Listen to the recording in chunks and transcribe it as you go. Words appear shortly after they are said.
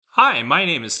Hi, my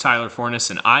name is Tyler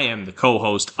Fornes, and I am the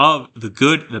co-host of The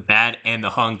Good, the Bad, and the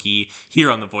Hunky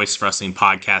here on the Voice of Wrestling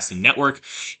Podcasting Network.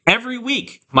 Every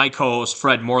week, my co-host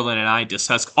Fred Moreland and I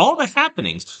discuss all the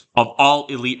happenings of All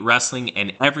Elite Wrestling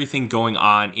and everything going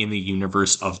on in the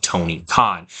universe of Tony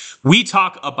Khan. We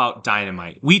talk about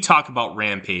Dynamite, we talk about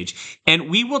Rampage, and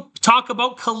we will talk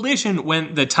about Collision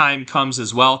when the time comes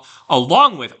as well,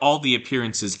 along with all the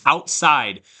appearances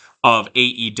outside of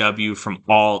AEW from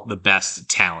all the best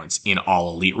talents in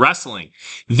All Elite Wrestling.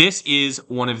 This is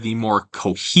one of the more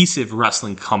cohesive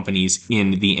wrestling companies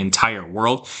in the entire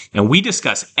world, and we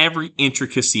discuss every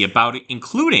intricacy about it,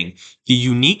 including the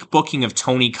unique booking of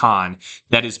Tony Khan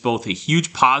that is both a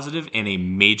huge positive and a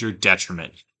major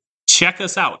detriment. Check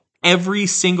us out every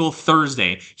single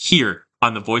Thursday here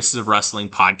on the Voices of Wrestling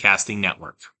Podcasting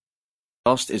Network.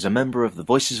 Podcast is a member of the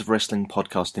Voices of Wrestling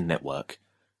Podcasting Network.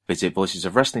 Visit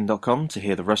voicesofwrestling.com to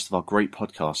hear the rest of our great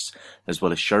podcasts, as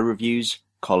well as show reviews,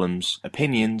 columns,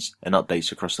 opinions, and updates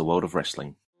across the world of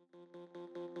wrestling.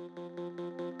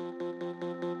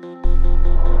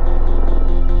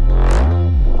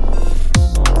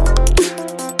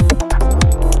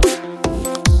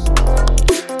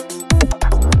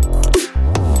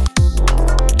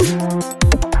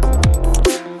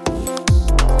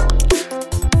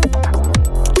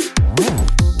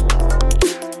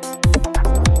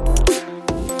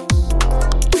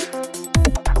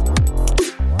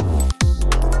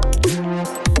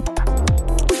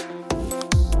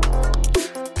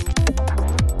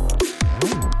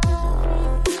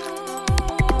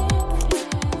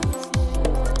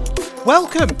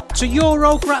 Welcome to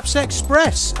Eurograps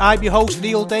Express. I'm your host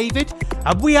Neil David,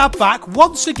 and we are back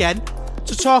once again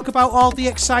to talk about all the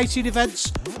exciting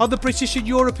events on the British and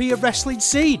European wrestling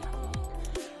scene.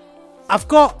 I've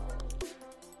got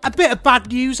a bit of bad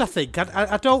news, I think.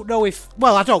 I don't know if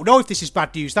this is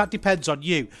bad news. That depends on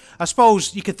you. I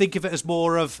suppose you could think of it as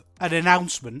more of an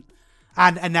announcement,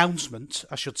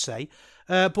 I should say.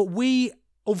 But we,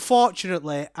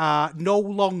 unfortunately, are no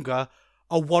longer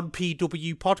a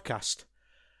 1PW podcast.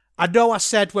 I know I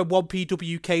said when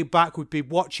 1PW came back we'd be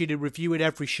watching and reviewing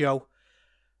every show,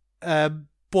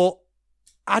 but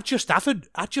I just haven't.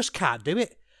 I just can't do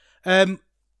it. And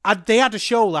they had a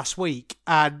show last week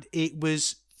and it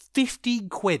was 15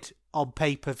 quid on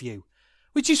pay-per-view,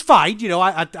 which is fine. You know,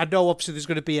 I know obviously there's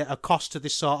going to be a cost to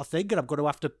this sort of thing and I'm going to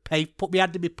have to put my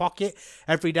hand in my pocket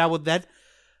every now and then.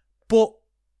 But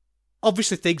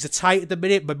obviously things are tight at the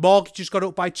minute. My mortgage has gone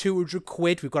up by 200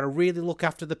 quid. We've got to really look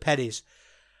after the pennies.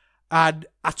 And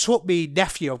I took my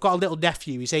nephew. I've got a little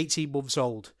nephew. He's 18 months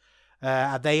old.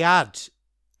 And they had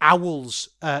Owls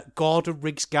at Gordon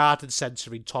Riggs Garden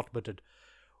Centre in Todmorden,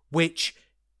 which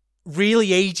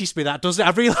really ages me, that doesn't it?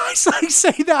 I realise, like,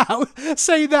 saying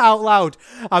that out loud,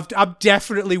 I'm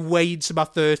definitely way into my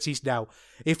 30s now.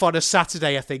 If on a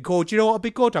Saturday I think, oh, do you know what would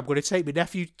be good? I'm going to take my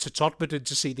nephew to Todmorden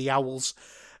to see the Owls.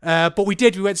 But we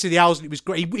did. We went to see the Owls and it was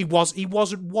great. He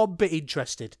wasn't one bit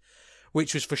interested,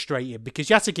 which was frustrating because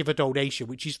you had to give a donation,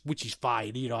 which is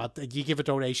fine. You know, you give a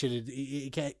donation and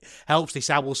it helps this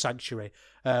owl sanctuary.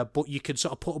 But you can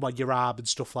sort of put them on your arm and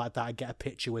stuff like that and get a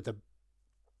picture with them.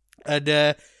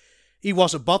 And he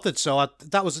wasn't bothered. So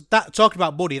talking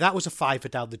about money, that was a fiver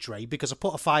down the drain because I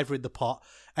put a fiver in the pot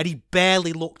and he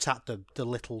barely looked at them, the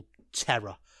little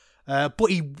terror.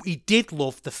 But he did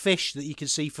love the fish that you can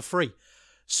see for free.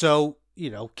 So, you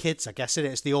know, kids, I guess,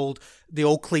 it's the old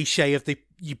cliche of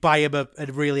you buy them a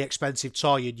really expensive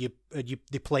toy and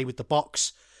they play with the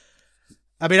box.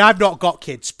 I mean, I've not got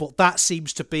kids, but that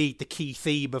seems to be the key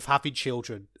theme of having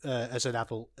children as an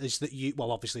adult, is that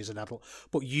obviously as an adult,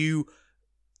 but you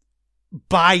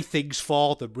buy things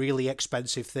for them, really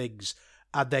expensive things,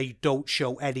 and they don't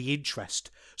show any interest.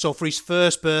 So for his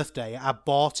first birthday, I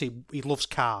bought him, he loves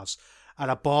cars, and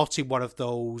I bought him one of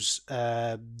those...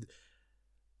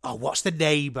 what's the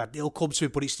name? It'll come to me,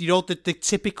 but it's, you know, the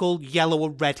typical yellow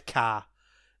and red car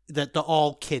that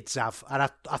all kids have. And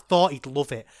I thought he'd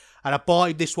love it. And I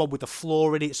bought him this one with a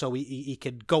floor in it, so he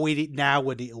can go in it now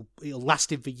and it'll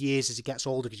last him for years as he gets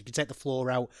older, because you can take the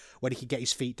floor out when he can get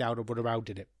his feet down and run around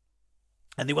in it.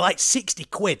 And they were like 60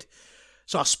 quid.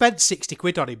 So I spent 60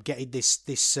 quid on him getting this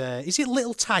is it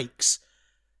Little Tykes?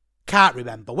 Can't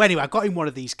remember. Well, anyway, I got him one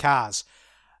of these cars.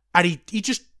 And he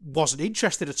just wasn't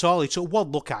interested at all. He took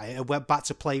one look at it and went back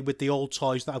to playing with the old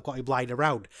toys that I've got him lying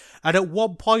around. And at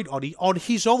one point on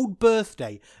his own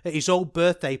birthday, at his own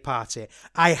birthday party,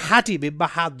 I had him in my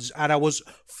hands and I was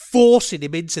forcing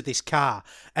him into this car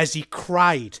as he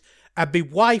cried. And my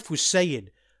wife was saying,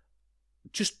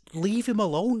 just leave him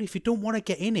alone. If you don't want to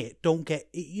get in it, don't get,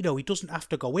 he doesn't have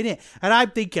to go in it. And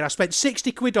I'm thinking, I spent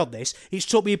 60 quid on this. It's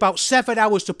took me about 7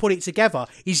 hours to put it together.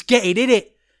 He's getting in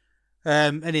it.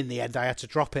 And in the end, I had to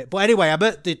drop it. But anyway, I'm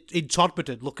in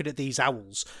Todmorden looking at these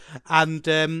owls. And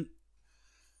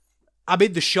I'm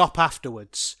in the shop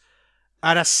afterwards.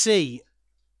 And I see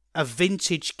a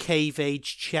vintage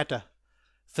cave-aged cheddar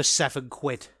for 7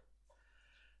 quid.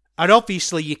 And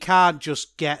obviously, you can't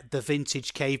just get the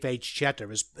vintage cave-aged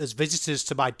cheddar. As visitors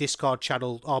to my Discord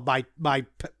channel, or my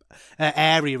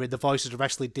area in the Voices of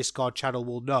Wrestling Discord channel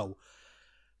will know,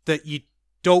 that you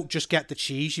don't just get the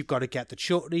cheese, you've got to get the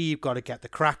chutney, you've got to get the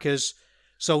crackers.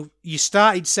 So you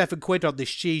started 7 quid on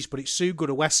this cheese, but it's soon going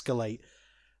to escalate.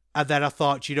 And then I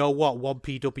thought, you know what,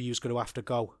 1PW is going to have to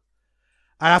go.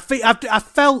 And I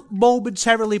felt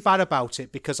momentarily bad about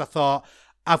it, because I thought,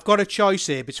 I've got a choice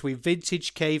here between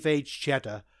vintage cave-aged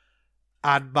cheddar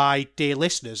and my dear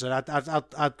listeners. And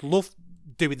I'd love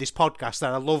doing this podcast,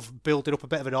 and I love building up a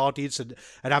bit of an audience and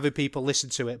having people listen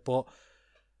to it. But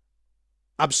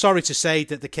I'm sorry to say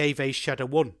that the cave-aged cheddar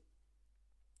won.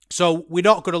 So we're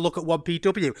not going to look at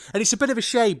 1PW. And it's a bit of a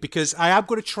shame, because I am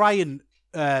going to try and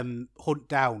hunt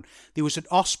down. There was an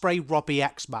Ospreay Robbie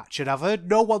X match, and I've heard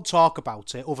no one talk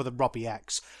about it other than Robbie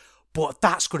X. But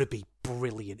that's going to be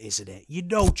brilliant, isn't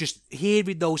it? Just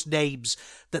hearing those names,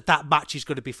 that match is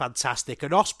going to be fantastic.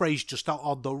 And Ospreay's just out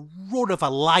on the run of a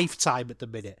lifetime at the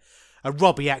minute. And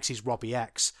Robbie X is Robbie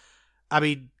X. I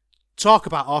mean, talk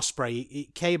about Ospreay.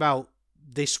 It came out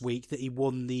this week that he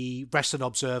won the Wrestling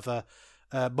Observer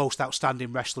Most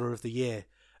Outstanding Wrestler of the Year.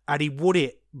 And he won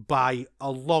it by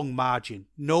a long margin.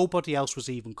 Nobody else was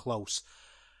even close.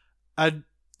 And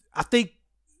I think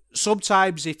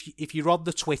sometimes if you're on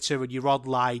the Twitter and you're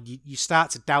online, you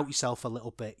start to doubt yourself a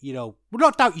little bit. Well,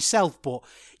 not doubt yourself, but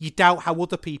you doubt how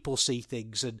other people see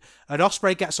things. And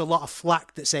Ospreay gets a lot of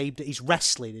flack that's aimed at his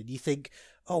wrestling, and you think,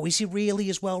 oh, is he really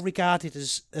as well regarded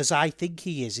as I think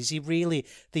he is? Is he really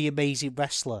the amazing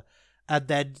wrestler? And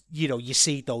then, you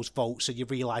see those votes and you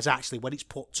realise, actually, when it's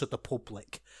put to the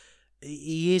public,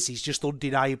 he's just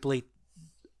undeniably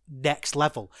next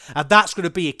level. And that's going to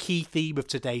be a key theme of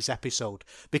today's episode,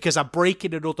 because I'm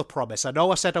breaking another promise. I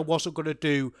know I said I wasn't going to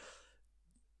do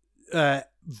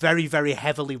very, very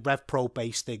heavily RevPro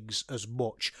based things as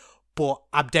much, but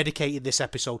I'm dedicating this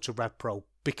episode to RevPro,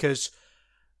 because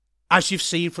as you've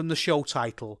seen from the show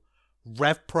title,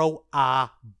 RevPro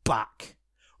are back.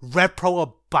 RevPro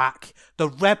are back. The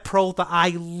RevPro that I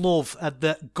love and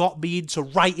that got me into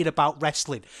writing about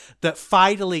wrestling, that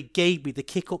finally gave me the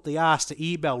kick up the arse to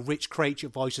email Rich Craich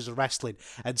at Voices of Wrestling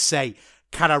and say,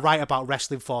 can I write about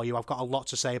wrestling for you? I've got a lot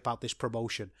to say about this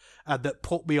promotion. And that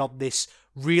put me on this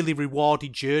really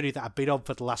rewarding journey that I've been on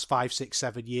for the last 5, 6,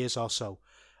 7 years or so.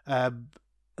 That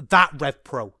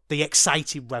RevPro, the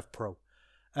exciting RevPro.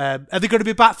 Are they going to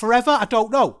be back forever? I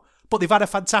don't know. But they've had a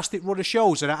fantastic run of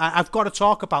shows, and I've got to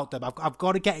talk about them. I've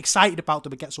got to get excited about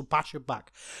them and get some passion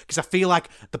back. Because I feel like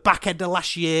the back end of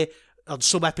last year, on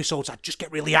some episodes, I'd just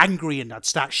get really angry and I'd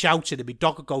start shouting, and my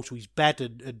dog would go to his bed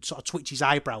and sort of twitch his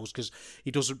eyebrows because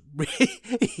he doesn't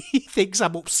he thinks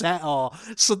I'm upset or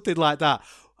something like that.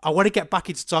 I want to get back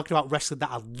into talking about wrestling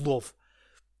that I love.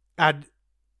 And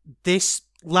this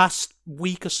last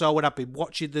week or so, when I've been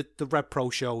watching the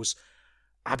RevPro shows,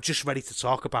 I'm just ready to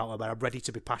talk about them, and I'm ready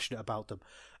to be passionate about them.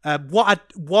 What I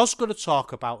was going to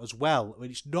talk about as well,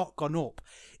 when it's not gone up,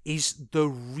 is the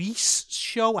Reese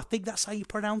show. I think that's how you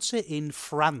pronounce it, in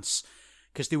France.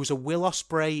 Because there was a Will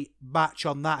Ospreay match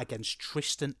on that against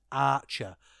Tristan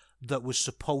Archer that was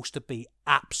supposed to be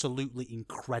absolutely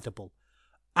incredible.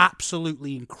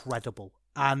 Absolutely incredible.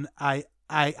 And I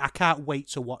can't wait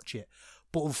to watch it.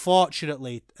 But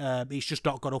unfortunately, it's just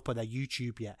not gone up on their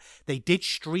YouTube yet. They did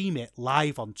stream it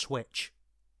live on Twitch.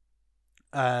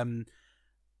 And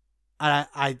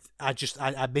I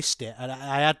missed it. And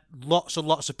I had lots and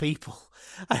lots of people,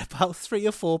 about 3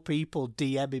 or 4 people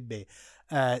DMing me,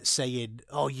 saying,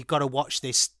 oh, you got to watch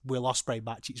this Will Ospreay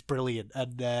match. It's brilliant.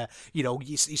 And,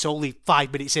 it's only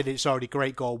 5 minutes in. It's already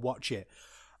great. Go and watch it.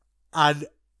 And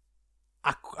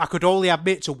I could only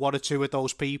admit to 1 or 2 of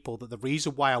those people that the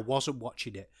reason why I wasn't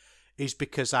watching it is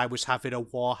because I was having a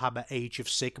Warhammer Age of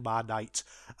Sigmar night,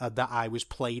 and that I was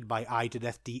playing my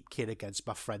Ideneth Deepkin against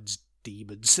my friend's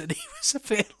demons, and he was a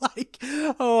bit like,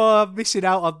 oh, I'm missing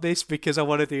out on this because I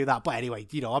want to do that. But anyway,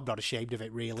 I'm not ashamed of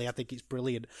it, really. I think it's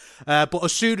brilliant. But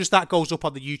as soon as that goes up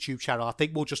on the YouTube channel, I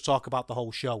think we'll just talk about the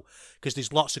whole show, because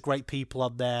there's lots of great people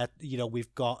on there.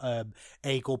 We've got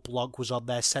Egil Blanc was on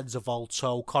there, Senza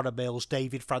Volto, Connor Mills,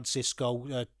 David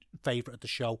Francisco, favourite of the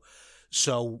show.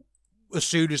 So as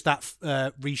soon as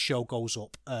that re-show goes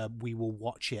up, we will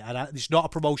watch it. And it's not a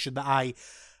promotion that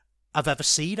I've ever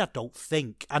seen, I don't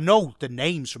think. I know the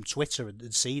names from Twitter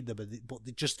and seen them,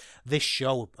 but just this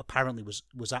show apparently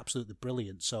was absolutely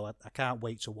brilliant, so I can't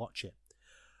wait to watch it.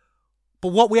 But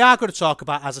what we are going to talk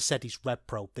about, as I said, is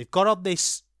RevPro. They've got on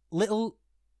this little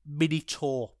mini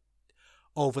tour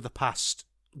over the past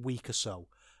week or so.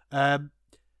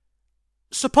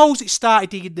 Suppose it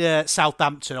started in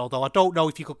Southampton, although I don't know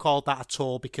if you could call that a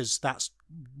tour because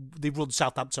they run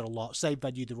Southampton a lot, same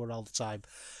venue they run all the time.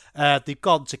 They've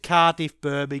gone to Cardiff,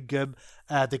 Birmingham.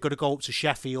 They're going to go up to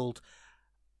Sheffield,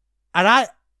 and I've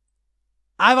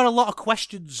had a lot of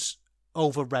questions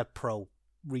over RevPro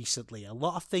recently. A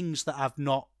lot of things that I've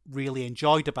not really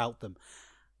enjoyed about them,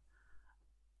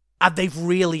 and they've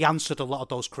really answered a lot of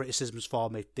those criticisms for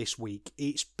me this week.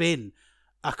 It's been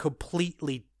a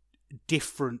completely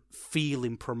different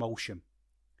feeling promotion.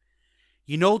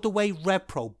 You know the way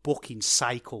RevPro book in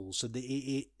cycles, and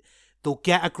they'll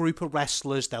get a group of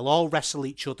wrestlers, they'll all wrestle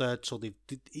each other till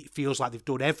it feels like they've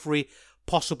done every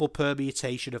possible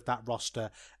permutation of that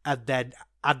roster, and then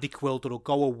Andy Quilden will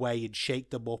go away and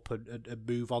shake them up and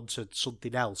move on to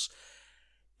something else.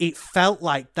 It felt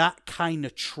like that kind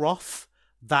of trough,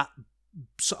 that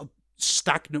sort of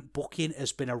stagnant booking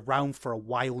has been around for a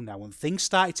while now, and things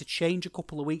started to change a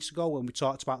couple of weeks ago when we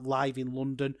talked about Live in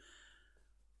London.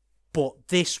 But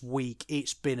this week,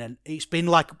 it's been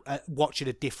like watching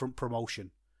a different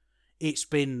promotion. It's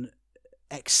been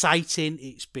exciting.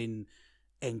 It's been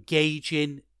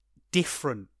engaging,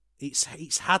 different.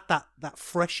 It's had that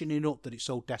freshening up that it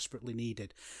so desperately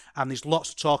needed. And there's lots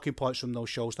of talking points from those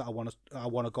shows that I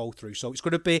want to go through. So it's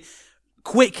going to be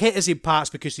quick hitters in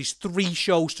parts because there's 3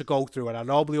 shows to go through, and I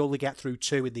normally only get through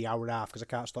 2 in the hour and a half because I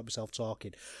can't stop myself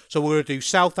talking. So we're going to do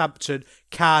Southampton,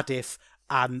 Cardiff,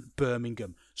 and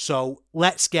Birmingham. So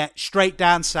let's get straight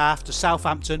down south to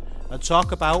Southampton and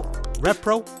talk about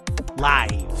RevPro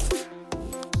Live.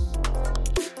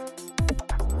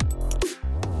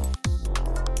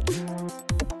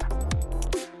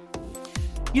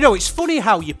 You know, it's funny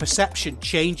how your perception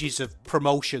changes of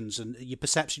promotions and your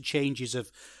perception changes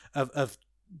of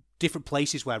different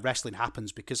places where wrestling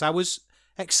happens, because I was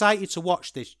excited to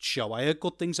watch this show. I heard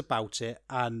good things about it,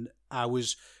 and I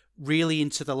was really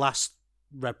into the last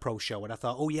RevPro show, and I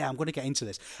thought, oh yeah, I'm going to get into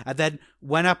this. And then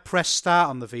when I pressed start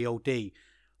on the VOD,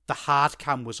 the hard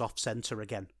cam was off center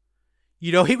again.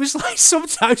 You know, it was like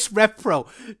sometimes RevPro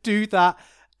do that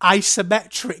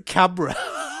isometric camera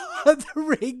at the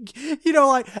ring, you know,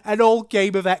 like an old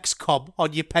game of XCOM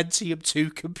on your Pentium 2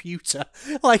 computer,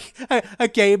 like a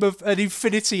game of an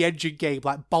Infinity Engine game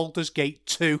like Baldur's Gate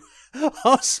 2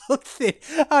 or something,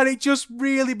 and it just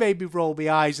really made me roll my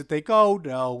eyes and think, oh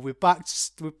no, we're back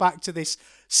to this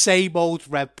same old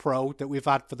RevPro that we've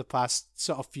had for the past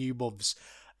sort of few months.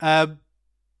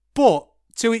 But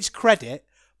to its credit,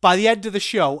 by the end of the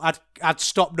show, I'd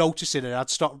stopped noticing it. I'd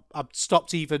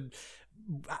stopped even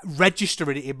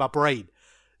registering it in my brain.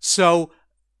 So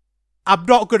I'm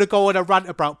not going to go on a rant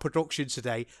about production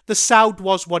today. The sound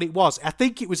was what it was. I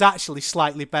think it was actually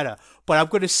slightly better, but I'm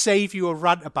going to save you a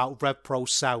rant about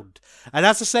RevPro's sound. And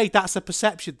as I say, that's a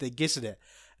perception thing, isn't it?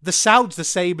 The sound's the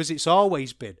same as it's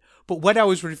always been. But when I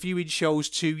was reviewing shows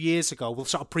 2 years ago, well,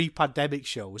 sort of pre-pandemic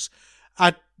shows,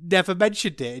 I never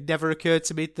mentioned it. It never occurred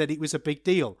to me that it was a big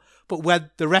deal. But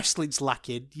when the wrestling's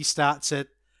lacking, you start to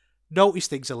notice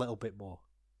things a little bit more.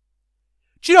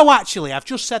 Do you know, actually, I've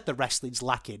just said the wrestling's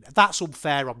lacking. That's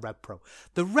unfair on RevPro.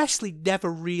 The wrestling never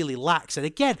really lacks. And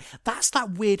again, that's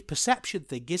that weird perception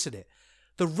thing, isn't it?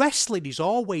 The wrestling is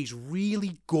always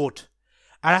really good.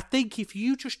 And I think if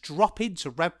you just drop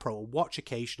into RevPro and watch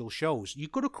occasional shows, you're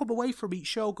going to come away from each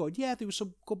show going, yeah, there were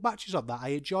some good matches on that. I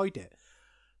enjoyed it.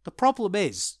 The problem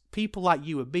is, people like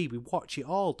you and me, we watch it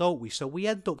all, don't we? So we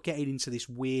end up getting into this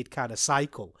weird kind of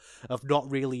cycle of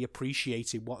not really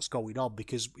appreciating what's going on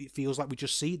because it feels like we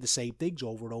just see the same things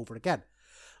over and over again.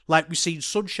 Like we've seen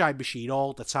Sunshine Machine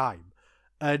all the time,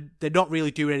 and they're not really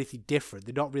doing anything different.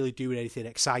 They're not really doing anything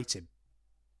exciting.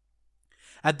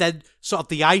 And then sort of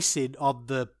the icing on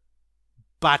the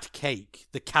bad cake,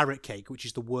 the carrot cake, which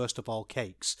is the worst of all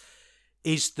cakes,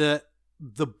 is that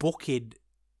the booking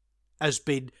has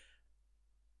been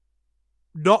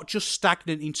not just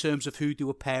stagnant in terms of who they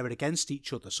were pairing against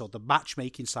each other, so the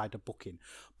matchmaking side of booking,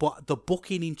 but the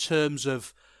booking in terms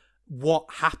of what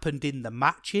happened in the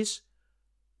matches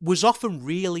was often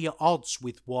really at odds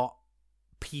with what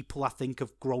people, I think,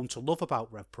 have grown to love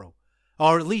about RevPro.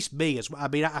 Or at least me as well. I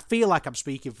mean, I feel like I'm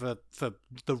speaking for the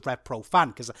RevPro fan,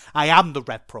 because I am the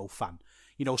RevPro fan.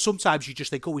 You know, sometimes you just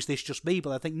think, oh, is this just me?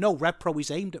 But I think, no, RevPro is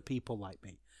aimed at people like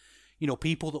me.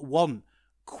 People that want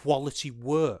quality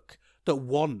work, that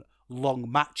want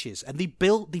long matches, and they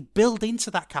build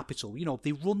into that capital.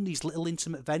 They run these little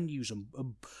intimate venues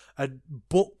and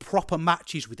book proper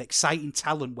matches with exciting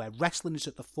talent where wrestling is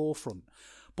at the forefront.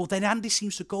 But then Andy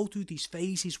seems to go through these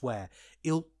phases where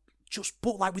he'll just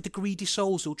book, like with the Greedy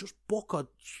Souls, he'll just book a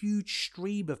huge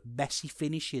stream of messy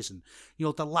finishes, and the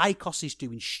Lycos is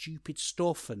doing stupid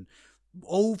stuff and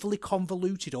overly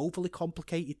convoluted, overly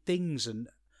complicated things. And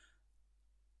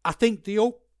I think the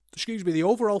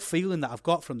overall feeling that I've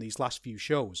got from these last few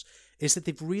shows is that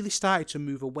they've really started to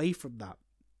move away from that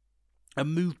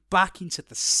and move back into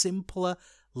the simpler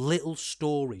little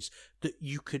stories that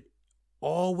you could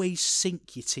always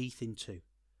sink your teeth into.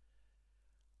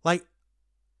 Like,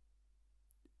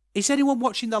 is anyone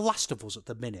watching The Last of Us at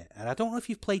the minute? And I don't know if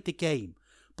you've played the game,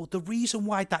 but the reason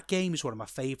why that game is one of my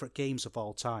favourite games of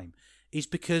all time is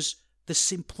because the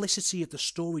simplicity of the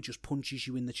story just punches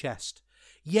you in the chest.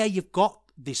 Yeah, you've got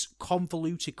this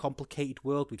convoluted, complicated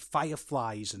world with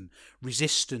fireflies and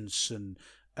resistance and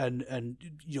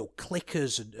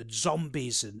clickers and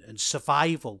zombies and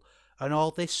survival and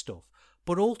all this stuff.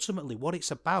 But ultimately, what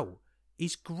it's about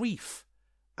is grief,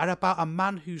 and about a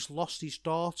man who's lost his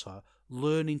daughter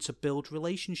learning to build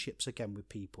relationships again with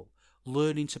people,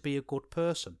 learning to be a good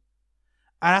person.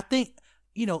 And I think,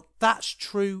 that's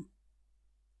true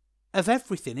of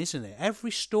everything, isn't it?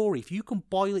 Every story, if you can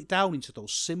boil it down into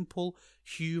those simple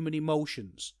human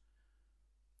emotions,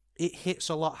 it hits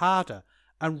a lot harder.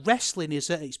 And wrestling is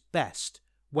at its best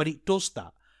when it does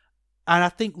that. And I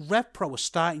think RevPro are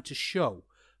starting to show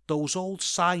those old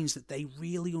signs that they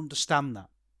really understand that.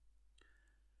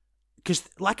 Because,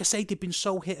 like I say, they've been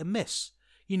so hit and miss.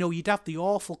 You'd have the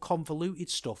awful convoluted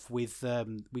stuff with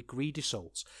Greedy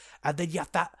Souls. And then you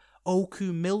have that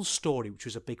Oku Mills story, which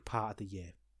was a big part of the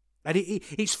year. And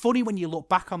it's funny when you look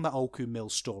back on that Oku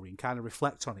Mills story and kind of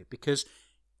reflect on it, because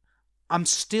I'm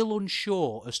still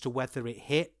unsure as to whether it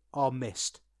hit or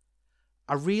missed.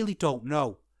 I really don't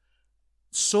know.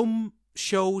 Some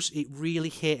shows it really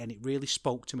hit and it really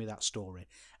spoke to me, that story.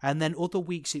 And then other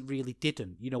weeks it really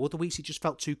didn't. Other weeks it just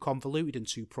felt too convoluted and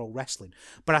too pro wrestling.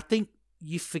 But I think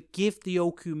you forgive the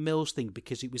Oku Mills thing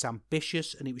because it was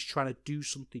ambitious and it was trying to do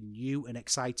something new and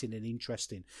exciting and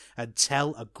interesting and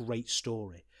tell a great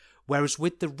story. Whereas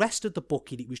with the rest of the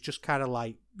booking, it was just kind of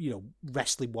like,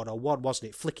 Wrestling 101, wasn't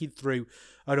it? Flicking through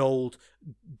an old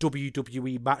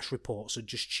WWE match reports and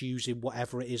just choosing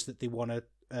whatever it is that they want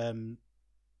to,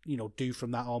 do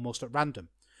from that almost at random.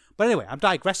 But anyway, I'm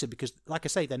digressing because, like I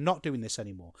say, they're not doing this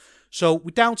anymore. So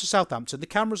we're down to Southampton. The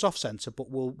camera's off centre, but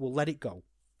we'll let it go.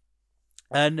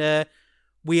 And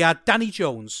we had Danny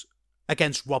Jones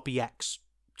against Robbie X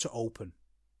to open.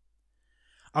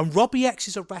 And Robbie X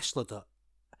is a wrestler that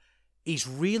is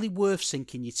really worth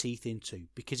sinking your teeth into,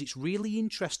 because it's really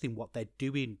interesting what they're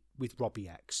doing with Robbie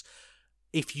X.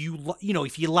 If you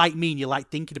like me and you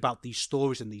like thinking about these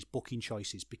stories and these booking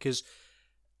choices, because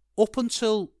up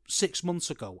until 6 months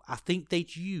ago, I think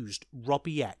they'd used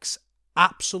Robbie X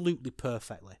absolutely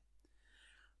perfectly.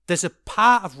 There's a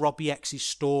part of Robbie X's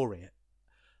story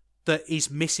that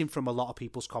is missing from a lot of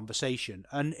people's conversation,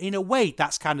 and in a way,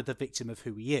 that's kind of the victim of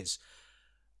who he is.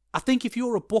 I think if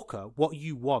you're a booker, what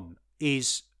you want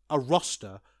is a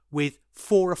roster with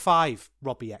 4 or 5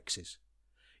 Robbie X's.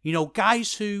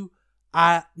 Guys who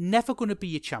are never going to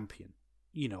be a champion.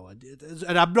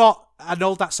 And I'm not, I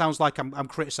know that sounds like I'm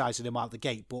criticising him out the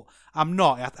gate, but I'm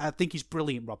not. I think he's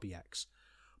brilliant, Robbie X.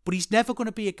 But he's never going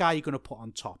to be a guy you're going to put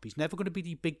on top. He's never going to be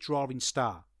the big drawing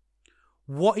star.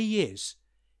 What he is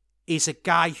a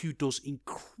guy who does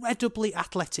incredibly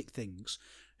athletic things,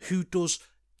 who does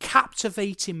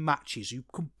captivating matches, who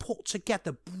can put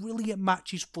together brilliant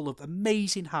matches full of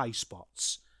amazing high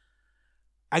spots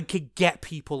and can get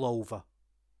people over.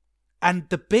 And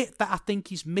the bit that I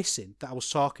think is missing, that I was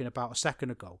talking about a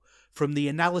second ago, from the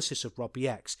analysis of Robbie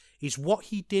X, is what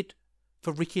he did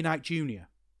for Ricky Knight Jr.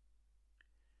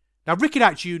 Now, Ricky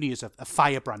Knight Jr. is a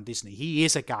firebrand, isn't he? He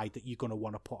is a guy that you're going to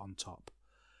want to put on top.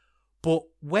 But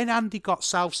when Andy got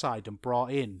Southside and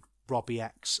brought in Robbie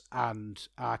X and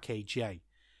RKJ,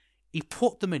 he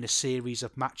put them in a series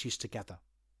of matches together.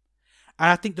 And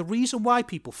I think the reason why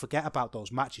people forget about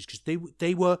those matches, because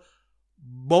they were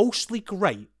mostly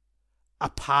great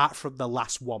apart from the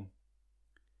last one.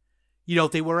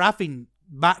 They were having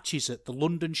matches at the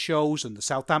London shows and the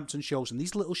Southampton shows and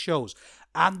these little shows,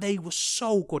 and they were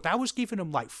so good. I was giving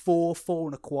them like 4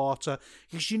 and a quarter,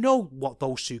 because you know what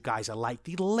those two guys are like.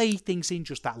 They lay things in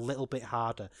just that little bit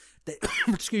harder. They,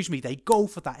 they go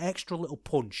for that extra little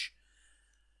punch.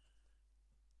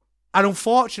 And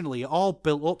unfortunately, it all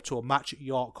built up to a match at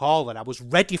York Hall, and I was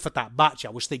ready for that match. I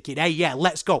was thinking, hey, yeah,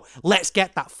 let's go. Let's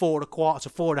get that 4.25 to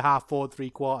 4.5,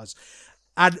 4.75.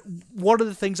 And one of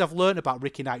the things I've learned about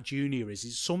Ricky Knight Jr.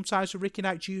 is sometimes with Ricky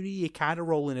Knight Jr., you're kind of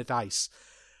rolling a dice.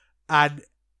 And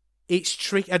it's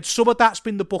tricky. And some of that's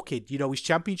been the booking. You know, his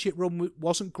championship run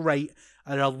wasn't great,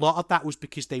 and a lot of that was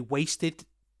because they wasted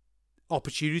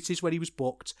opportunities when he was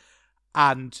booked,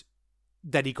 and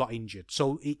then he got injured.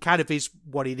 So it kind of is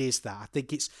what it is that. I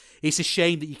think it's a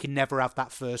shame that you can never have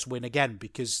that first win again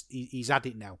because he's had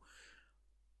it now.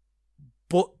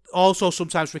 But also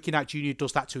sometimes Ricky Knight Jr.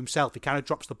 does that to himself. He kind of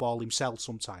drops the ball himself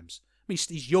sometimes. I mean,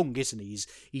 he's young, isn't he?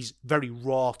 He's very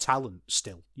raw talent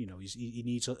still. You know, he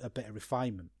needs a bit of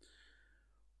refinement.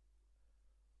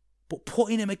 But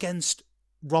putting him against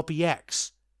Robbie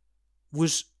X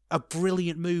was a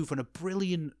brilliant move and a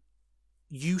brilliant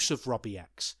use of Robbie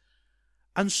X.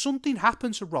 And something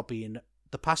happened to Robbie in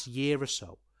the past year or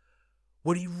so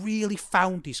where he really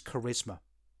found his charisma.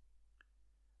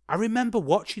 I remember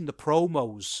watching the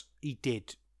promos he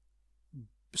did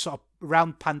sort of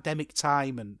around pandemic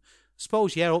time and I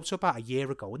suppose, yeah, up to about a year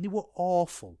ago, and they were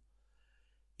awful.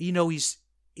 You know, he's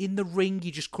in the ring,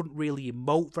 he just couldn't really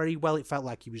emote very well. It felt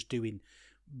like he was doing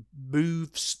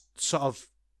moves, sort of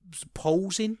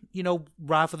posing, you know,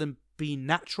 rather than being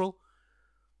natural.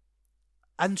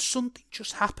 And something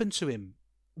just happened to him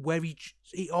where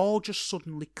it all just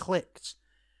suddenly clicked.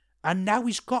 And now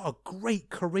he's got a great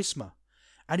charisma.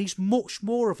 And he's much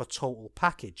more of a total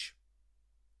package.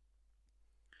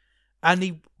 And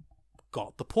he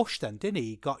got the push then, didn't he?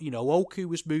 He got, you know, Oku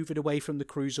was moving away from the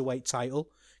Cruiserweight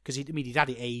title. Because, he'd had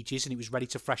it ages and he was ready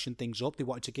to freshen things up. They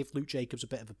wanted to give Luke Jacobs a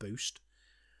bit of a boost.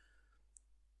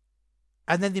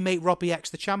 And then they make Robbie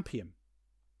X the champion.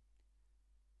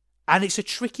 And it's a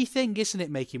tricky thing, isn't it,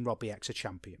 making Robbie X a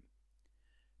champion?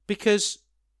 Because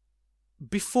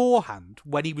beforehand,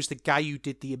 when he was the guy who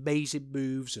did the amazing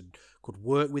moves and could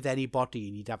work with anybody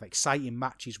and he'd have exciting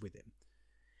matches with him,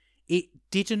 it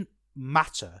didn't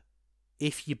matter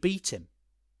if you beat him.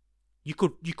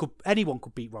 Anyone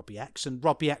could beat Robbie X, and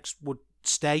Robbie X would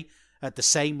stay at the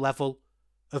same level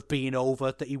of being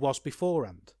over that he was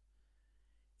beforehand.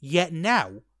 Yet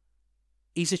now,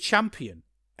 he's a champion.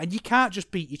 And you can't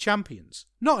just beat your champions.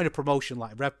 Not in a promotion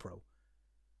like RevPro.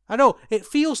 I know, it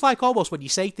feels like almost when you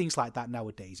say things like that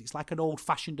nowadays, it's like an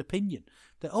old-fashioned opinion.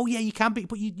 That, oh yeah, you can beat,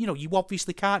 but you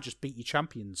obviously can't just beat your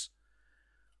champions.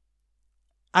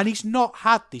 And he's not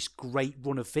had this great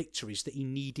run of victories that he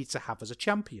needed to have as a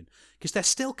champion. Because they're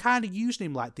still kind of using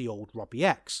him like the old Robbie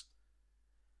X.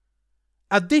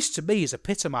 And this, to me, is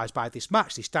epitomised by this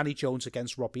match, this Danny Jones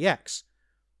against Robbie X.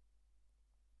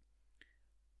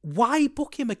 Why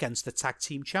book him against the tag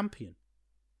team champion?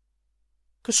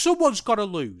 Because someone's got to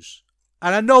lose.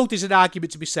 And I know there's an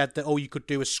argument to be said that, you could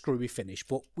do a screwy finish,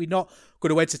 but we're not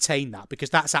going to entertain that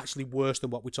because that's actually worse than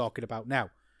what we're talking about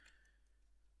now.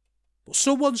 But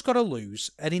someone's got to lose,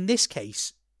 and in this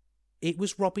case, it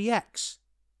was Robbie X.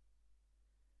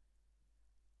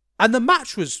 And the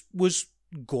match was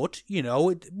good, you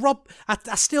know. I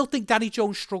still think Danny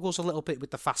Jones struggles a little bit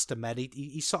with the faster men.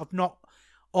 He's sort of not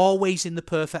always in the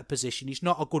perfect position. He's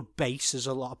not a good base, as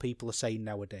a lot of people are saying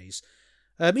nowadays.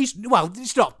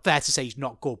 It's not fair to say he's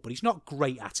not good, but he's not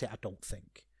great at it, I don't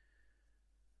think.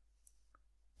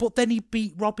 But then he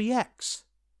beat Robbie X.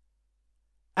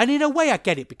 And in a way, I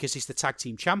get it because he's the tag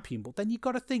team champion, but then you've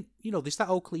got to think, there's that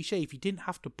old cliche, if you didn't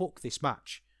have to book this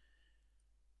match.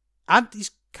 And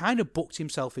he's kind of booked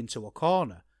himself into a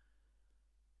corner.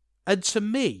 And to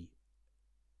me,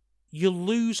 you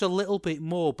lose a little bit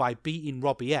more by beating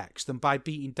Robbie X than by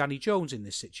beating Danny Jones in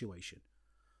this situation.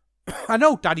 I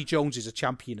know Danny Jones is a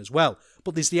champion as well,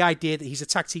 but there's the idea that he's a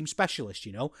tag team specialist,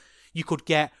 You could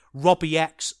get Robbie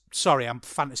X... Sorry, I'm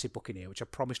fantasy booking here, which I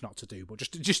promise not to do, but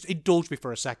just indulge me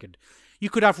for a second. You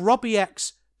could have Robbie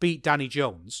X beat Danny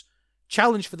Jones,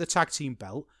 challenge for the tag team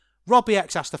belt, Robbie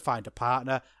X has to find a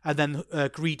partner, and then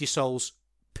Greedy Souls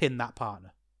pin that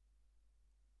partner.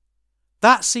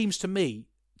 That seems to me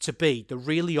to be the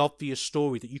really obvious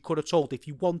story that you could have told if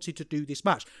you wanted to do this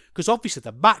match. Because obviously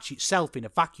the match itself in a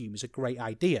vacuum is a great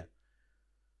idea.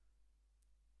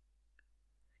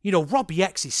 Robbie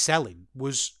X's selling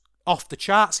was off the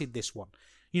charts in this one.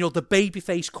 The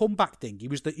babyface comeback thing. He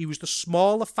was the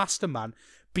smaller, faster man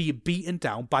being beaten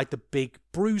down by the big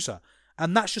bruiser.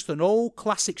 And that's just an old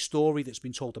classic story that's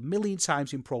been told a million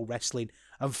times in pro wrestling,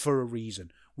 and for a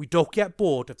reason. We don't get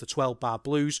bored of the 12-bar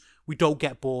blues. We don't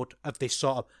get bored of this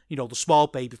sort of, the small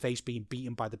babyface being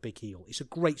beaten by the big heel. It's a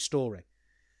great story.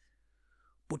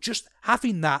 But just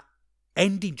having that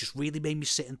ending just really made me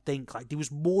sit and think, like, there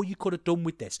was more you could have done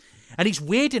with this. And it's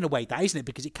weird in a way, that, isn't it?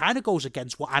 Because it kind of goes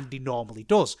against what Andy normally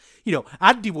does. You know,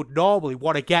 Andy would normally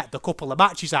want to get the couple of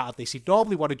matches out of this. He'd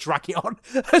normally want to drag it on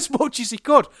as much as he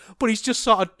could. But he's just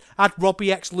sort of had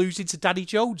Robbie X losing to Danny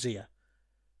Jones here.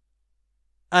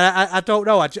 I don't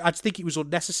know. I just think it was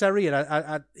unnecessary,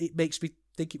 and it makes me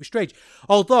think it was strange.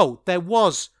 Although, there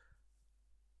was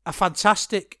a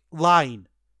fantastic line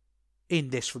in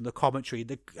this from the commentary.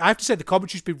 I have to say, the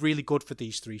commentary's been really good for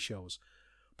these three shows.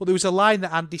 But there was a line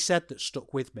that Andy said that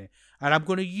stuck with me. And I'm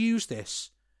going to use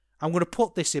this. I'm going to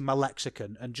put this in my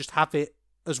lexicon and just have it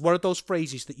as one of those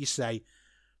phrases that you say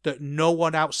that no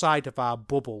one outside of our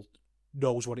bubble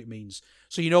knows what it means.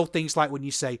 So, you know, things like when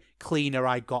you say, cleaner,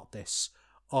 I got this.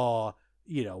 Or,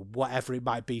 you know, whatever it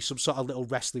might be. Some sort of little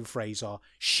wrestling phrase. Or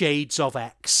shades of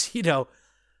X. You know.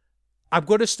 I'm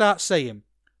going to start saying,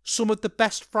 some of the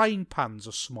best frying pans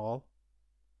are small.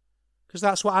 Because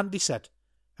that's what Andy said.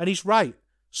 And he's right.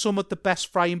 Some of the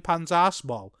best frying pans are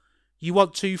small. You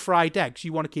want 2 fried eggs,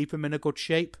 you want to keep them in a good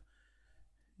shape.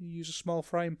 You use a small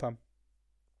frying pan.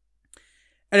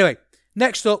 Anyway,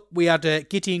 next up, we had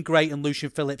Gideon Gray and Lucian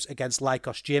Phillips against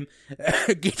Lycos Jim.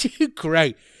 Gideon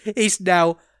Gray is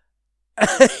now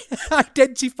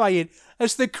identifying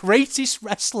as the greatest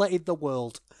wrestler in the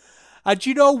world. And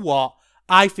you know what?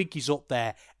 I think he's up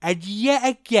there. And yet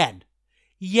again,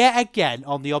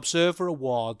 on the Observer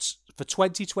Awards for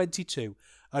 2022,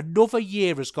 another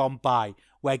year has gone by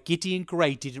where Gideon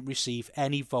Gray didn't receive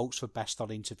any votes for Best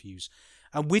on Interviews.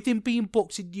 And with him being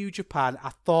booked in New Japan,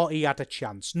 I thought he had a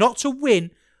chance. Not to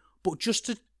win, but just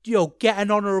to, you know, get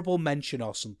an honourable mention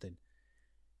or something.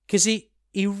 Because he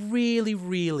really,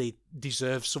 really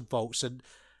deserves some votes. And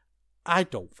I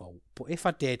don't vote, but if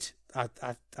I did,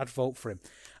 I'd vote for him.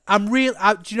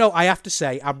 Do you know, I have to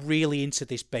say, I'm really into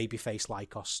this babyface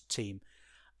Lycos team.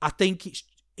 I think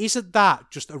isn't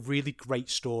that just a really great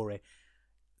story?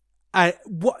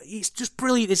 It's just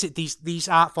brilliant, isn't it? These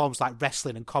art forms like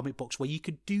wrestling and comic books, where you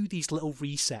can do these little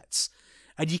resets,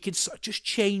 and you can sort of just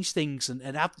change things and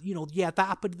have, you know, yeah, that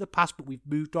happened in the past, but we've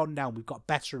moved on now, and we've got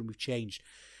better, and we've changed.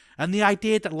 And the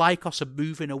idea that Lycos are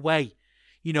moving away,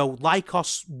 you know,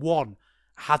 Lycos 1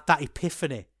 had that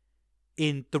epiphany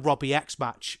in the Robbie X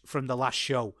match from the last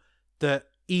show, that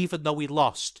even though he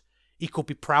lost, he could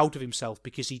be proud of himself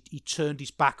because he turned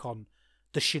his back on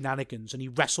the shenanigans and he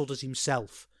wrestled as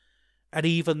himself. And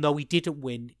even though he didn't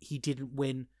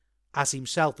win as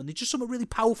himself. And there's just something really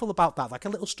powerful about that, like a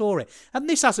little story. And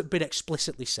this hasn't been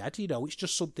explicitly said, you know, it's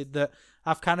just something that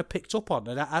I've kind of picked up on.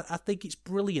 And I think it's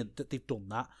brilliant that they've done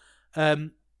that.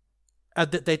 And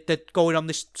that they're going on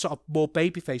this sort of more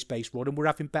babyface-based run, and we're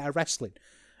having better wrestling.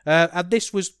 And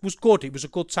this was good. It was a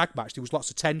good tag match. There was lots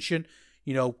of tension,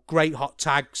 you know, great hot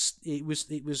tags. It was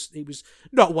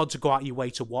not one to go out of your way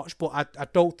to watch, but I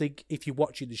don't think if you're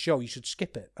watching the show you should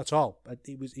skip it at all.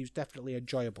 It was definitely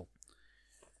enjoyable.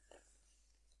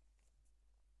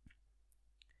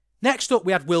 Next up,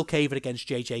 we had Will Caven against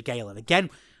JJ Gale, and again,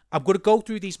 I'm going to go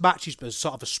through these matches as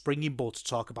sort of a springing board to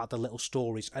talk about the little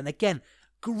stories. And again,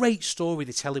 great story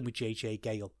they're telling with JJ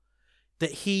Gale,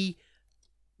 that he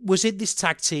was in this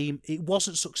tag team, it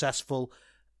wasn't successful,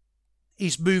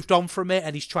 he's moved on from it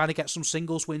and he's trying to get some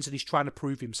singles wins and he's trying to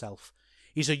prove himself.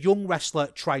 He's a young wrestler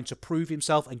trying to prove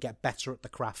himself and get better at the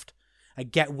craft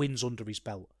and get wins under his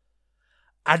belt.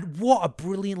 And what a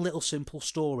brilliant little simple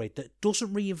story that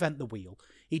doesn't reinvent the wheel.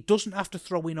 It doesn't have to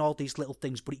throw in all these little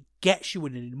things, but it gets you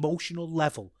in an emotional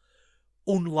level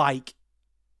unlike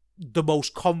the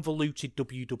most convoluted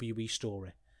WWE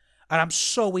story. And I'm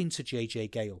so into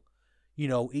JJ Gale. You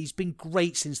know, he's been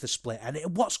great since the split. And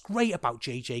what's great about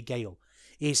JJ Gale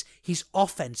is his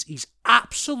offense is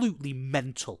absolutely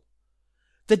mental.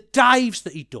 The dives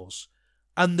that he does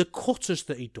and the cutters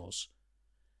that he does.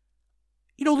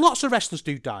 You know, lots of wrestlers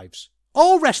do dives.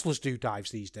 All wrestlers do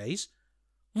dives these days.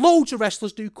 Loads of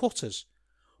wrestlers do cutters.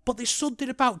 But there's something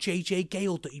about JJ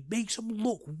Gale that he makes him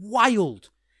look wild.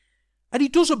 And he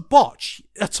doesn't botch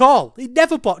at all. He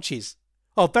never botches.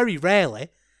 Or very rarely.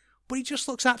 But he just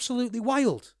looks absolutely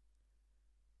wild.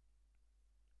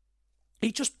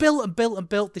 He just built and built and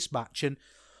built this match. And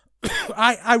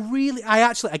I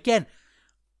actually, again,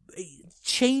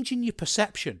 changing your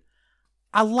perception.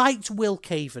 I liked Will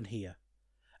Caven here.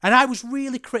 And I was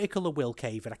really critical of Will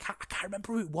Caven. I can't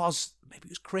remember who it was. Maybe it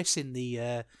was Chris in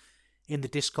the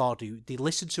Discord who they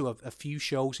listened to a few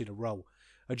shows in a row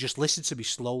and just listened to me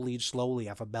slowly and slowly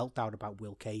have a meltdown about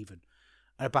Will Caven.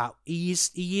 And about he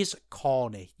is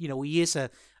corny. You know, he is a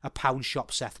pound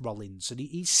shop Seth Rollins. And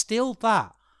he's still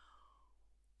that.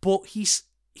 But he's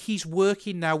he's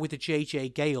working now with the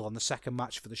JJ Gale on the second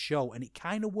match for the show, and it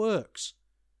kind of works.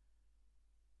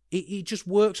 It just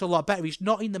works a lot better. He's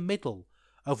not in the middle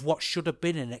of what should have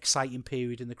been an exciting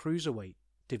period in the Cruiserweight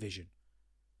division,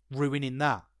 ruining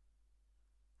that.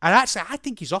 And actually, I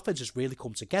think his offense has really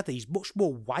come together. He's much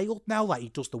more wild now. Like, he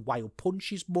does the wild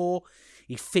punches more.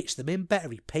 He fits them in better.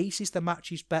 He paces the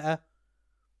matches better.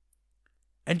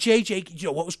 And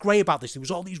JJ, what was great about this, there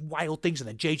was all these wild things, and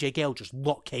then JJ Gale just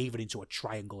locked Haven into a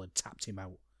triangle and tapped him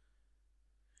out.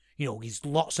 There's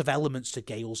lots of elements to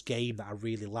Gale's game that I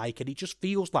really like, and it just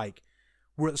feels like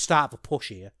we're at the start of a push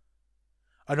here.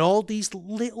 And all these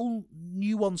little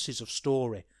nuances of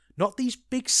story, not these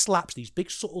big slaps, these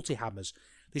big subtlety hammers,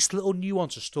 this little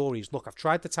nuance of stories. Look, I've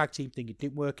tried the tag team thing, it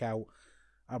didn't work out.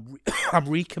 I'm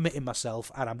recommitting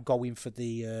myself, and I'm going for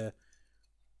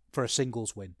for a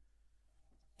singles win.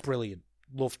 Brilliant.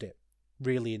 Loved it.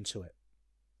 Really into it.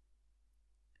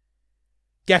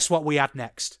 Guess what we had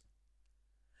next?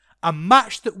 A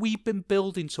match that we've been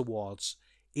building towards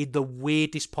in the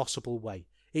weirdest possible way.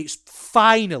 It's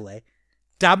finally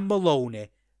Dan Maloney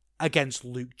against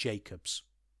Luke Jacobs.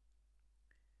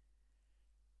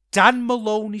 Dan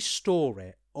Maloney's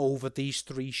story over these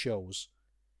 3 shows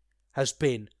has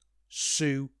been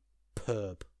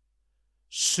superb.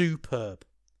 Superb.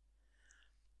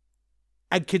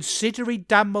 And considering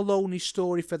Dan Maloney's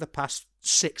story for the past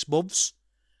 6 months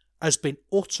has been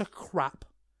utter crap,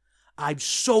 I'm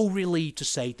so relieved to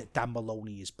say that Dan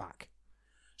Maloney is back.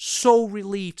 So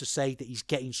relieved to say that he's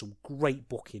getting some great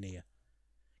booking here.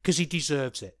 Because he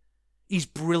deserves it. He's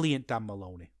brilliant, Dan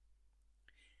Maloney.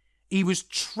 He was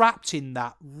trapped in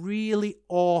that really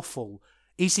awful,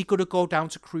 is he going to go down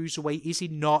to Cruiserweight? Is he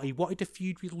not? He wanted to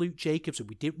feud with Luke Jacobs, and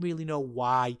we didn't really know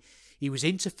why. He was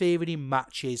interfering in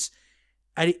matches.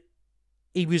 And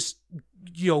he was,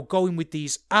 going with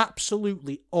these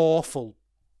absolutely awful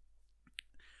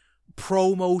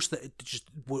promos that just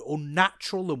were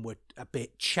unnatural and were a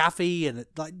bit chavvy, and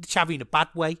like chavvy in a bad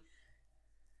way.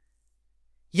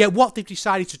 Yeah, what they've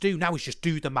decided to do now is just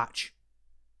do the match.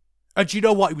 And do you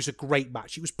know what? It was a great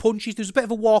match. It was punches. There was a bit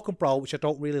of a walk and brawl, which I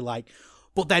don't really like.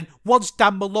 But then, once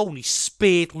Dan Maloney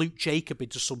speared Luke Jacob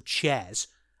into some chairs,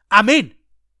 I'm in.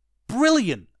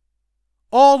 Brilliant.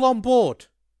 All on board.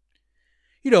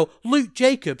 Luke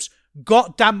Jacobs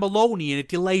got Dan Maloney in a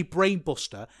delayed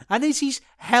brainbuster, and as he's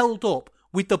held up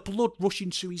with the blood rushing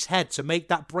to his head to make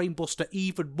that brainbuster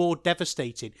even more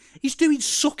devastating, he's doing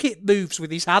suck it moves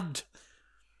with his hand.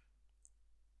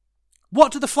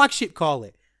 What do the flagship call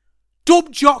it?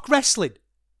 Dumb jock wrestling.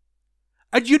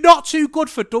 And you're not too good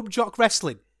for dumb jock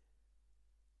wrestling.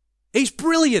 It's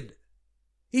brilliant.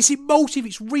 It's emotive.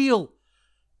 It's real.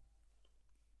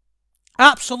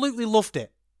 Absolutely loved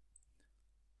it.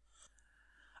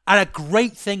 And a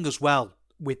great thing as well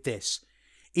with this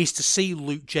is to see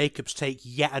Luke Jacobs take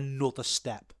yet another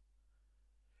step.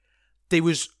 There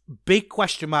was big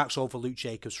question marks over Luke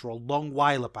Jacobs for a long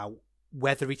while about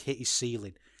whether he'd hit his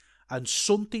ceiling. And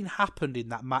something happened in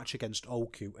that match against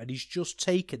Oku, and he's just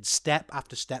taken step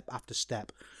after step after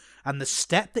step. And the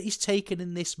step that he's taken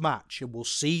in this match, and we'll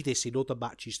see this in other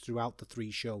matches throughout the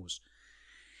 3 shows,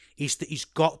 is that he's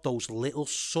got those little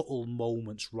subtle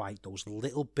moments right, those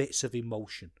little bits of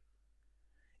emotion.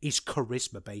 His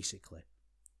charisma, basically.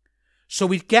 So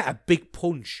he'd get a big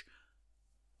punch,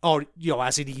 or,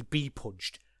 as in he'd be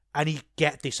punched, and he'd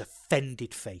get this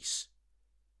offended face.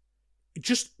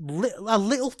 Just a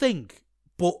little thing,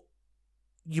 but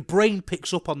your brain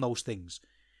picks up on those things.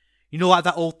 Like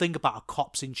that old thing about a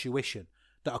cop's intuition,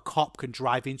 that a cop can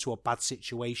drive into a bad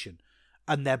situation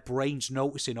and their brain's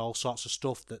noticing all sorts of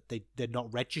stuff that they're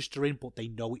not registering, but they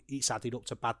know it's adding up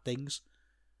to bad things.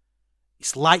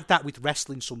 It's like that with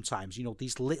wrestling sometimes.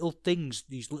 These little things,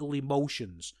 these little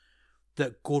emotions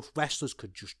that good wrestlers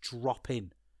could just drop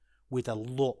in with a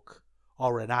look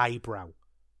or an eyebrow.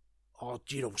 Or,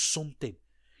 something.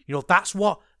 That's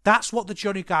what the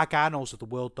Johnny Garganos of the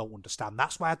world don't understand.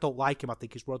 That's why I don't like him. I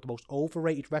think he's one of the most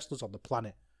overrated wrestlers on the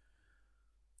planet.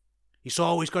 He's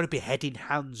always got to be head in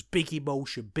hands, big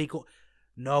emotion,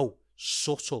 no,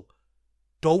 subtle.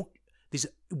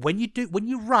 When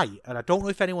you write, and I don't know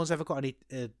if anyone's ever got any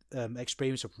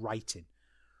experience of writing,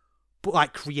 but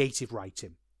like creative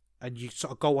writing, and you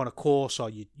sort of go on a course or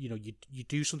you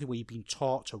do something where you've been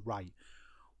taught to write.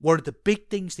 One of the big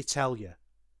things they tell you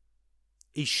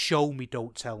is show me,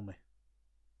 don't tell me.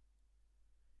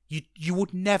 You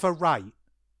would never write,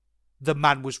 the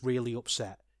man was really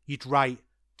upset. You'd write,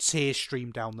 tears stream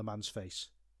down the man's face.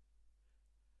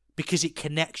 Because it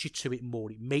connects you to it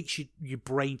more. It makes your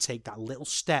brain take that little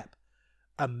step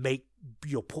and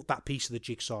put that piece of the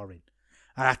jigsaw in.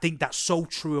 And I think that's so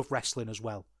true of wrestling as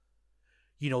well.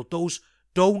 You know, those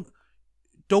don't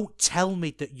tell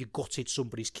me that you gutted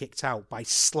somebody's kicked out by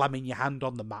slamming your hand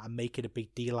on the mat and making a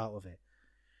big deal out of it.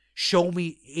 Show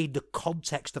me in the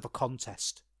context of a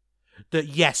contest that,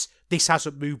 yes, this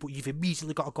hasn't moved, but you've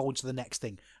immediately got to go into the next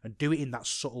thing and do it in that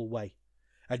subtle way.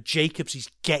 And Jacobs is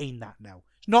getting that now.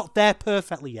 It's not there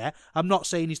perfectly yet. I'm not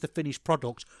saying he's the finished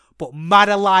product, but man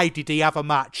alive, did he have a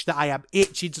match that I am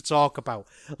itching to talk about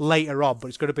later on, but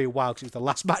it's going to be a while because it's the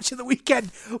last match of the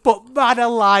weekend. But man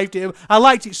alive, I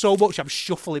liked it so much I'm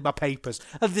shuffling my papers.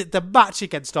 And the match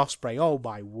against Ospreay, oh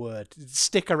my word.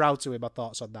 Stick around to hear my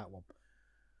thoughts on that one.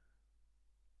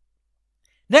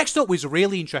 Next up was a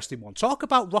really interesting one. Talk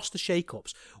about roster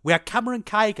shake-ups. We had Cameron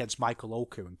Kai against Michael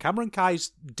Oku, and Cameron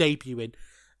Kai's debuting.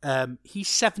 He's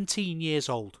 17 years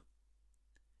old.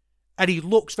 And he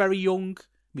looks very young.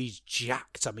 He's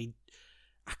jacked. I mean,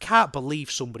 I can't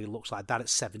believe somebody looks like that at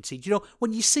 17. You know,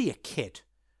 when you see a kid,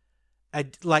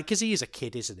 and like, because he is a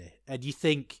kid, isn't he? And you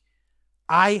think,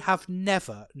 I have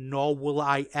never, nor will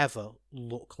I ever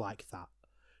look like that.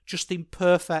 Just in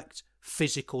perfect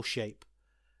physical shape.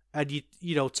 And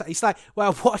you know, it's like,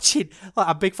 well, I'm watching, like,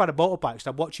 I'm a big fan of motorbikes, and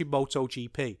I'm watching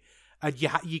MotoGP. And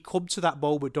you come to that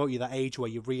moment, don't you, that age where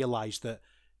you realise that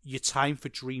your time for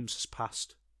dreams has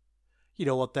passed. You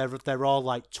know what, they're all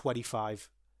like 25.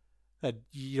 And,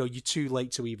 you know, you're too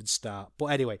late to even start. But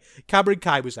anyway, Cameron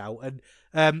Kai was out,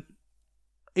 and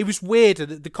it was weird,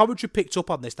 and the commentary picked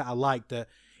up on this that I liked, that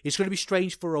it's going to be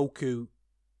strange for Oku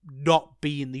not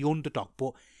being the underdog,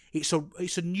 but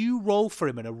it's a new role for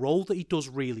him, and a role that he does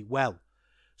really well.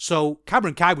 So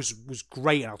Cameron Kai was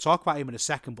great, and I'll talk about him in a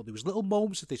second, but there was little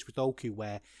moments of this with Oku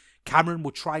where Cameron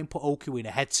would try and put Oku in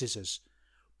a head scissors,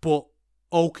 but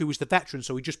Oku was the veteran,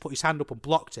 so he just put his hand up and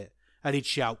blocked it, and he'd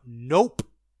shout, nope.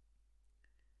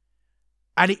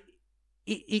 And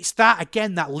it's that,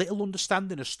 again, that little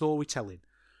understanding of storytelling.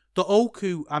 The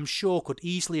Oku, I'm sure, could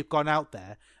easily have gone out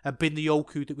there and been the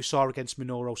Oku that we saw against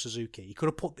Minoru Suzuki. He could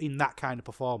have put in that kind of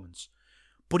performance.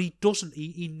 But he doesn't.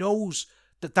 He knows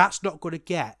that that's not going to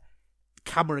get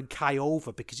Cameron Kai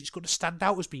over, because it's going to stand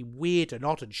out as being weird and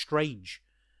odd and strange.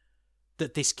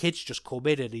 That this kid's just come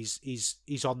in and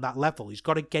he's on that level. He's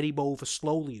got to get him over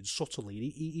slowly and subtly.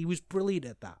 He was brilliant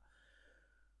at that.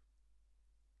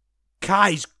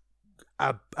 Kai's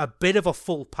a bit of a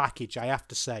full package, I have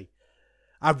to say.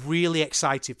 I'm really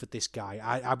excited for this guy.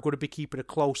 I'm going to be keeping a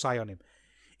close eye on him.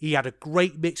 He had a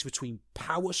great mix between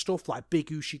power stuff like big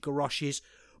Ushigoroshis,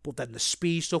 but then the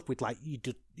speed stuff with, like, he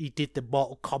did the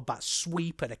Mortal Kombat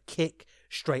sweep and a kick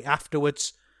straight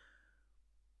afterwards.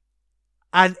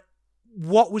 And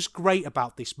what was great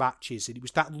about this match is it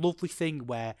was that lovely thing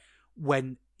where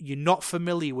when you're not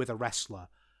familiar with a wrestler,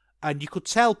 and you could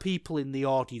tell people in the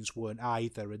audience weren't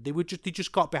either, and they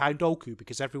just got behind Oku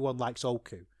because everyone likes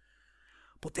Oku.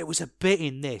 But there was a bit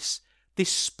in this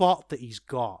spot that he's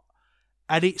got,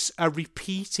 and it's a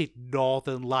repeated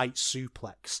Northern Light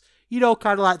suplex. You know,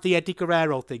 kind of like the Eddie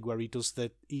Guerrero thing where he does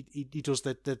the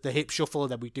hip shuffle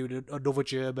and then we do another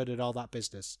German and all that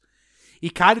business. He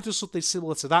kind of does something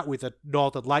similar to that with a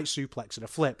Northern Light suplex and a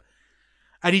flip.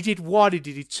 And he did 1, he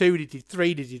did 2, he did 3,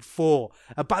 he did 4.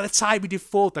 And by the time he did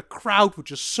 4, the crowd were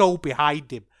just so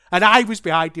behind him. And I was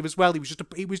behind him as well.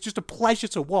 It was just a pleasure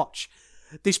to watch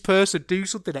this person do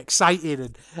something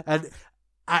exciting, and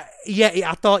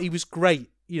I thought he was great.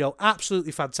 You know,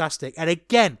 absolutely fantastic. And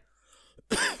again,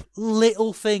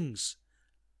 little things,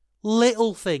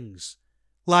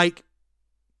 like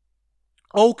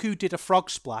Oku did a frog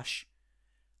splash,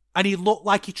 and he looked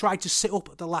like he tried to sit up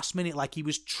at the last minute, like he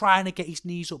was trying to get his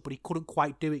knees up, but he couldn't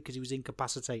quite do it because he was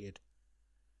incapacitated.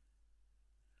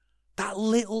 That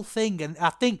little thing, and I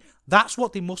think that's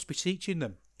what they must be teaching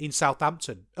them in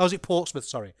Southampton. Oh, is it Portsmouth?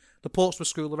 Sorry. The Portsmouth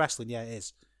School of Wrestling. Yeah, it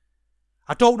is.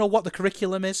 I don't know what the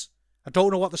curriculum is. I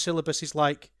don't know what the syllabus is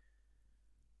like.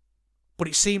 But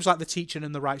it seems like they're teaching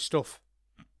them the right stuff.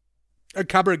 And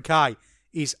Cameron Kai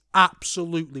is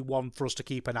absolutely one for us to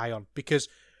keep an eye on, because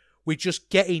we're just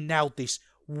getting now this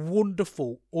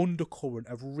wonderful undercurrent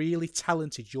of really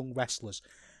talented young wrestlers.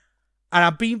 And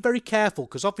I'm being very careful,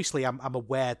 because obviously I'm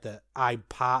aware that I'm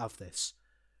part of this.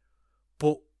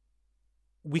 But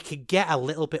we can get a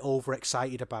little bit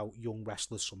overexcited about young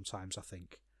wrestlers sometimes, I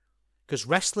think. Because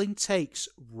wrestling takes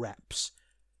reps.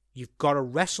 You've got to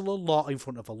wrestle a lot in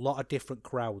front of a lot of different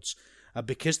crowds. And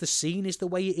because the scene is the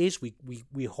way it is,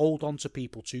 we hold on to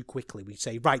people too quickly. We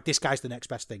say, right, this guy's the next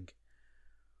best thing.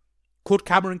 Could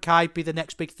Cameron Kai be the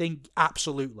next big thing?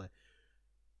 Absolutely.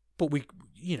 But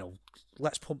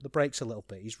let's pump the brakes a little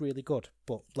bit. He's really good.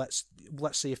 But let's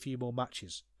see a few more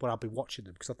matches. But I'll be watching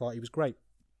them because I thought he was great.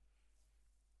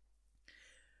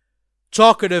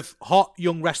 Talking of hot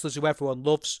young wrestlers who everyone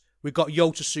loves, we've got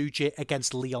Yota Tsuji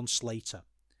against Leon Slater.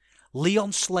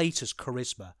 Leon Slater's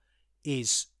charisma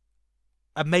is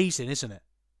amazing, isn't it?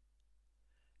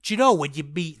 Do you know when you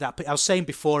meet that... I was saying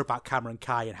before about Cameron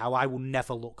Kai and how I will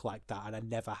never look like that, and I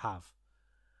never have.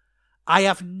 I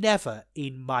have never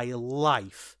in my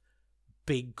life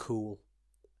been cool.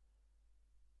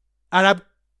 And I'm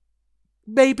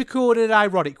maybe cool in an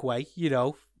ironic way, you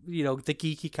know, the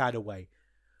geeky kind of way.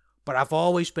 But I've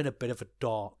always been a bit of a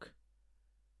dork.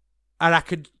 And I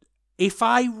could, if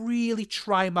I really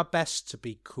try my best to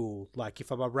be cool, like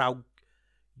if I'm around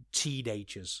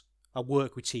teenagers, I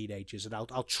work with teenagers and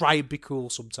I'll try and be cool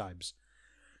sometimes.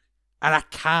 And I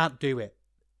can't do it.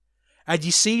 And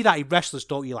you see that in wrestlers,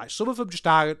 don't you? Like, some of them just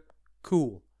aren't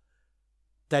cool.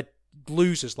 They're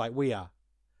losers like we are.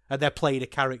 And they're playing a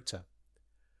character.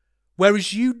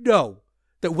 Whereas you know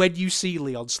that when you see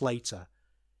Leon Slater,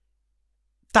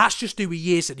 that's just who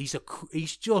he is, and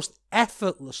he's just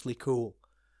effortlessly cool.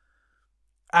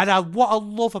 And what I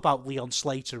love about Leon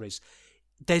Slater is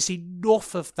there's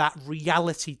enough of that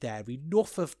reality there,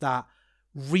 enough of that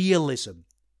realism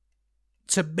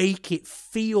to make it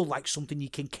feel like something you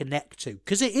can connect to.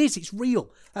 Because it is, it's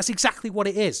real. That's exactly what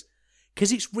it is.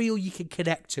 Because it's real, you can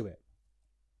connect to it.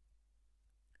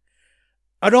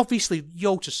 And obviously,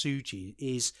 Yota Tsuji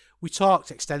is... We talked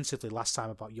extensively last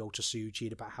time about Yota Tsuji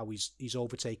and about how he's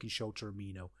overtaken Shota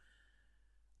Umino.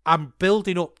 I'm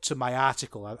building up to my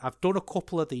article. I've done a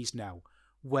couple of these now,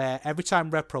 where every time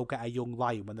RevPro get a young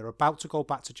lion, when they're about to go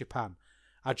back to Japan,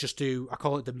 I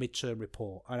call it the midterm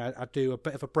report, and I do a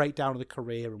bit of a breakdown of the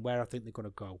career and where I think they're going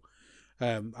to go.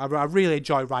 I really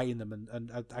enjoy writing them,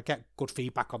 and I get good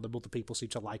feedback on them. Other people seem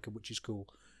to like them, which is cool.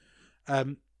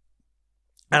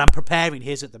 And I'm preparing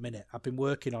his at the minute. I've been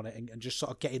working on it and just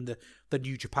sort of getting the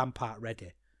New Japan part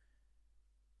ready.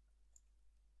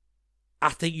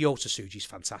 I think Yota Tsuji's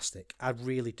fantastic. I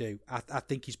really do. I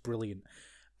think he's brilliant.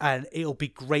 And it'll be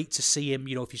great to see him,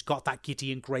 if he's got that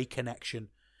Gideon Grey connection.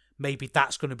 Maybe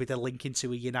that's going to be the link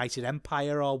into a United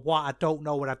Empire or what. I don't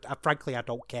know. And frankly, I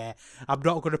don't care. I'm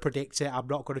not going to predict it. I'm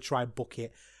not going to try and book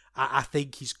it. I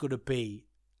think he's going to be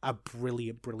a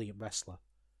brilliant, brilliant wrestler.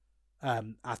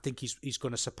 I think he's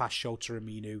going to surpass Shota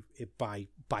Umino by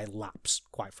laps,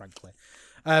 quite frankly.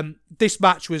 This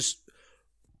match was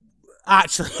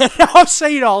actually, I'm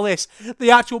saying all this,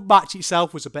 the actual match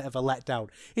itself was a bit of a letdown.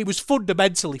 It was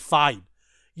fundamentally fine.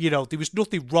 There was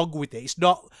nothing wrong with it. It's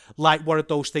not like one of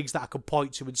those things that I can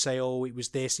point to and say, oh, it was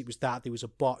this, it was that, there was a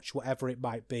botch, whatever it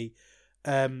might be.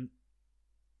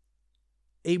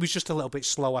 It was just a little bit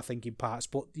slow, I think, in parts.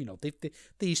 But,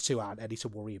 these two aren't any to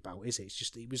worry about, is it?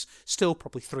 It was still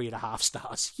probably 3.5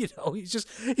 stars. It's just,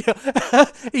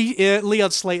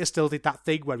 Leon Slater still did that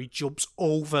thing where he jumps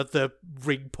over the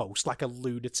ring post like a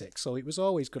lunatic. So it was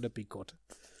always going to be good.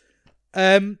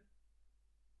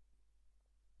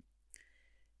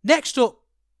 Next up,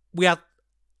 we had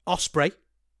Ospreay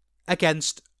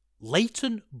against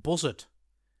Leighton Buzzard.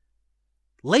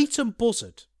 Leighton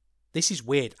Buzzard, this is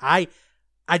weird. I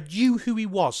knew who he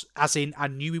was, as in I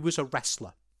knew he was a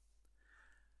wrestler.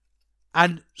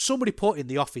 And somebody put in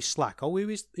the office Slack,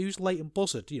 who's Leighton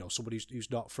Buzzard? Somebody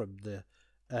who's not from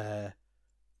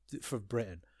from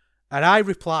Britain. And I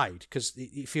replied, because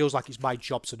it feels like it's my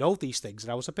job to know these things.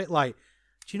 And I was a bit like,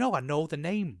 do you know, I know the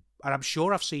name. And I'm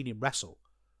sure I've seen him wrestle.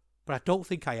 But I don't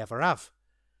think I ever have.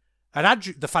 And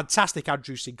Andrew, the fantastic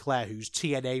Andrew Sinclair, whose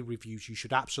TNA reviews you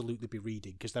should absolutely be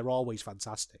reading, because they're always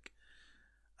fantastic,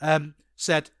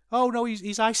 said, oh no, he's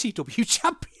ICW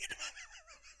champion.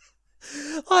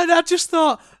 And I just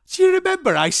thought, do you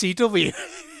remember ICW?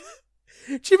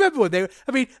 Do you remember when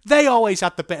they always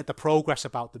had the bit of the progress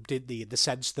about them, didn't they? In the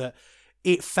sense that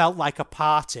it felt like a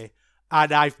party,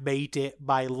 and I've made it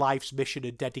my life's mission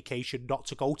and dedication not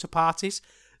to go to parties.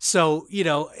 So, it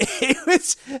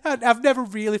was, I've never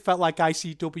really felt like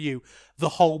ICW, the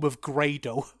home of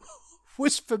Grado,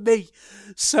 was for me.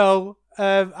 So,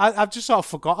 I've just sort of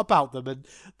forgot about them, and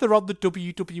they're on the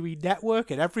WWE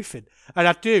network and everything. And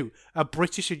I do a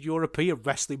British and European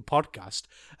wrestling podcast,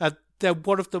 and they're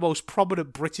one of the most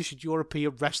prominent British and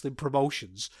European wrestling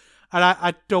promotions. And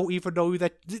I don't even know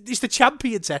that it's the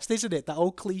champion test, isn't it? That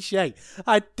old cliche.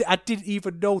 I didn't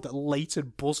even know that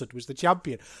Leighton Buzzard was the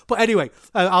champion. But anyway,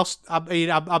 I'm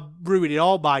ruining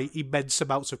all my immense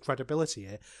amounts of credibility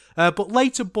here. But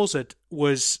Leighton Buzzard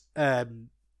was he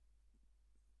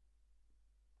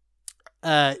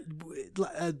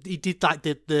did like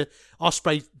the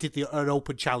Ospreay did an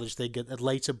open challenge thing, and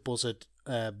Leighton Buzzard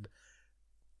answered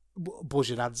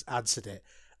it.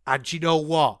 And you know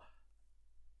what?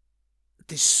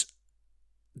 This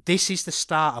is the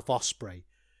start of Ospreay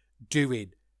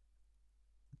doing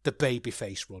the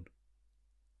babyface run.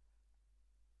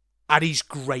 And he's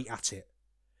great at it.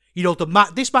 You know,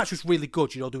 this match was really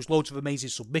good. You know, there was loads of amazing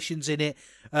submissions in it.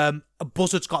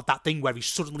 Buzzard's got that thing where he's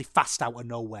suddenly fast out of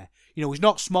nowhere. You know, he's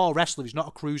not a small wrestler, he's not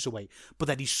a cruiserweight, but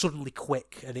then he's suddenly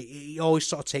quick, and he always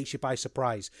sort of takes you by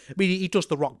surprise. I mean, he does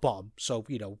the rock bottom, so,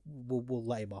 you know, we'll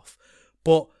let him off.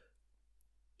 But,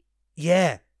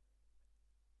 yeah.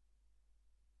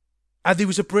 And there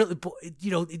was a brilliant, you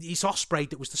know, it's Ospreay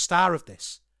that was the star of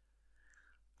this.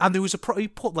 And there was he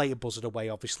put Leighton Buzzard away,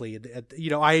 obviously. And,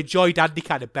 you know, I enjoyed Andy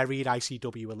kind of burying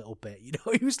ICW a little bit. You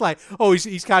know, he was like, oh,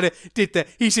 he's kind of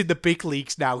he's in the big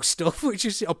leagues now stuff, which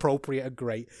is appropriate and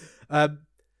great. But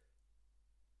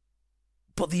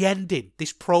the ending,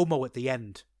 this promo at the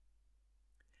end,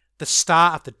 the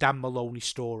start of the Dan Maloney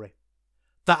story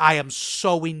that I am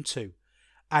so into.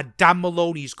 And Dan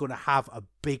Maloney is going to have a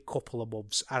big couple of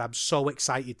months, and I'm so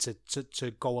excited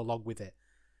to go along with it.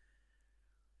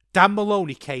 Dan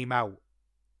Maloney came out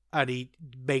and he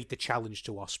made the challenge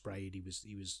to Ospreay, and he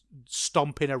was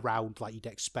stomping around like you'd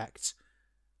expect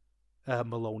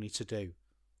Maloney to do.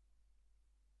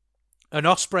 And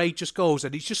Ospreay just goes,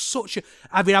 and it's just such a...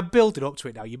 I mean, I'm building up to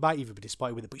it now. You might even be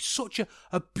disappointed with it, but it's such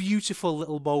a beautiful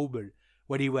little moment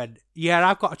when he went, yeah,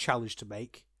 I've got a challenge to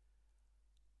make.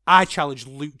 I challenged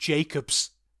Luke Jacobs.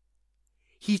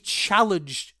 He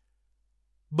challenged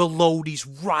Maloney's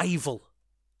rival.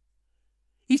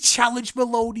 He challenged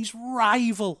Maloney's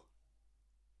rival.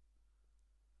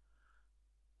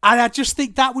 And I just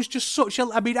think that was just such a...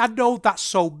 I mean, I know that's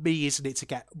so me, isn't it, to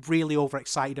get really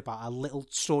overexcited about a little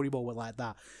story moment like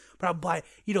that. But I'm like,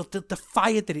 you know, the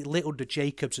fire that it lit under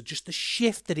Jacobs and just the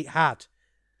shift that it had.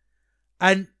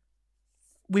 And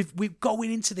we're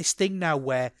going into this thing now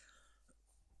where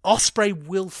Ospreay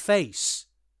will face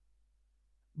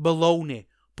Maloney,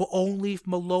 but only if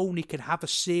Maloney can have a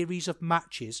series of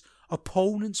matches,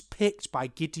 opponents picked by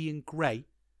Gideon Gray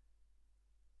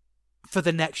for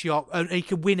the next York, and he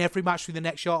can win every match through the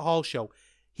next York Hall show.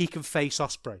 He can face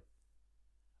Ospreay,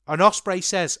 and Ospreay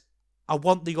says, "I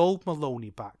want the old Maloney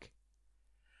back."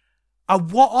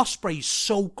 And what Ospreay is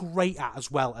so great at as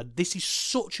well, and this is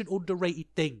such an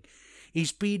underrated thing,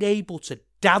 is being able to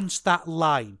dance that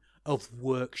line of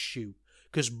work shoot,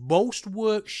 because most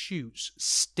work shoots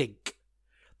stink.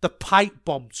 The pipe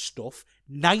bomb stuff,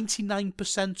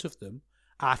 99% of them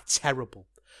are terrible.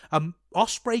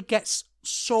 Ospreay gets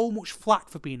so much flack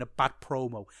for being a bad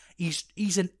promo.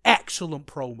 He's an excellent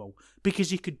promo because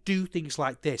he could do things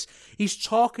like this. He's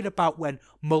talking about when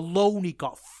Maloney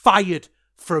got fired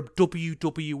from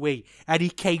WWE and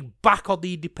he came back on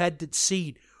the independent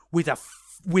scene with a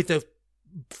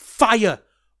fire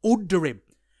under him.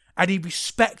 And he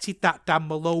respected that Dan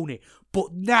Maloney.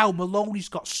 But now Maloney's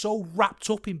got so wrapped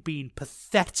up in being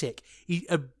pathetic,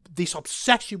 this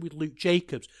obsession with Luke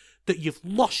Jacobs, that you've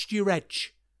lost your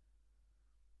edge.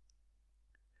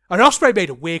 And Ospreay made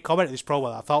a weird comment in this promo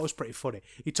that I thought was pretty funny.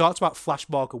 He talked about Flash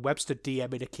Morgan Webster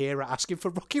DMing Akira asking for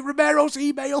Rocky Romero's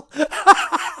email.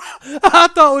 I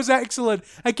thought it was excellent.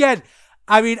 Again,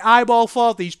 I mean, I'm all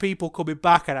for these people coming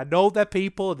back, and I know they're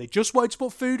people, and they just wanted to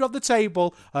put food on the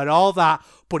table and all that.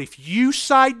 But if you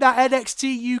sign that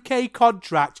NXT UK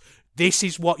contract, this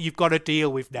is what you've got to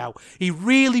deal with now. He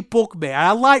really bugged me. And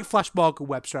I like Flash Morgan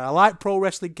Webster, and I like Pro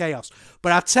Wrestling Chaos.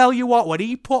 But I tell you what, when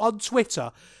he put on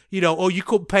Twitter, you know, oh, you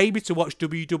couldn't pay me to watch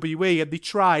WWE, and they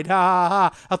tried, ha ha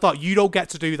ha. I thought, you don't get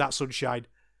to do that, Sunshine.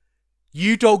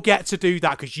 You don't get to do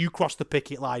that because you crossed the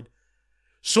picket line.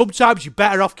 Sometimes you're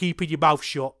better off keeping your mouth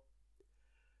shut.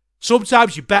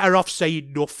 Sometimes you're better off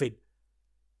saying nothing.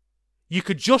 You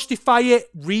can justify it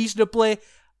reasonably,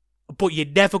 but you're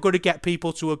never going to get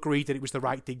people to agree that it was the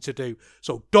right thing to do.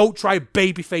 So don't try and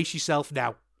babyface yourself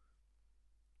now.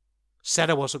 Said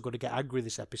I wasn't going to get angry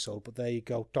this episode, but there you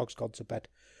go. Dog's gone to bed.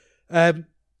 The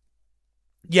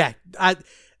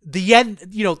end,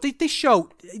 you know, this show,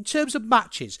 in terms of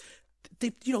matches,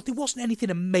 there wasn't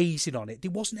anything amazing on it. There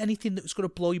wasn't anything that was going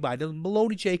to blow your mind. And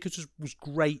Maloney Jacobs was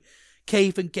great.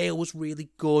 Cave and Gale was really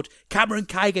good. Cameron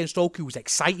Kai against Oku was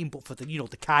exciting, but for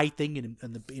the Kai thing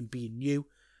and him being new.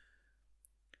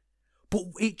 But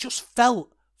it just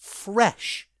felt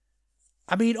fresh.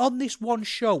 I mean, on this one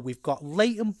show, we've got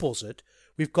Leighton Buzzard,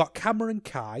 we've got Cameron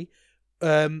Kai,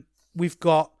 we've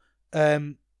got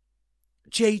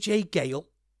JJ Gale,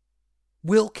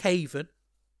 Will Caven.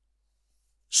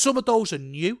 Some of those are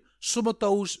new. Some of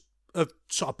those have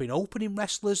sort of been opening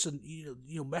wrestlers, and you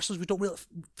know wrestlers we don't really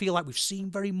feel like we've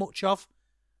seen very much of.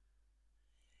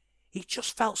 It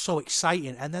just felt so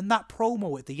exciting, and then that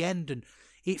promo at the end, and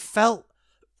it felt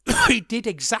It did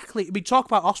exactly. I mean, talk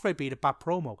about Ospreay being a bad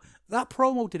promo. That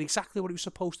promo did exactly what it was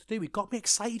supposed to do. It got me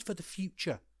excited for the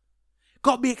future.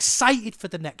 Got me excited for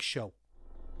the next show.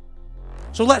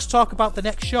 So let's talk about the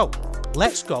next show.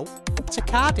 Let's go to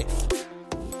Cardiff.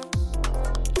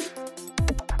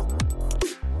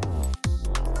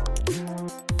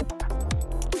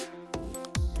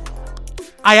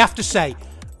 I have to say,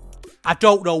 I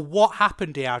don't know what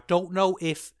happened here. I don't know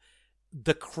if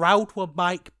the crowd were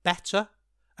mic'd better,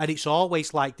 and it's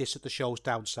always like this at the shows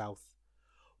down south.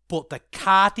 But the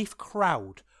Cardiff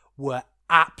crowd were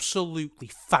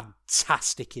absolutely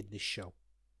fantastic in this show.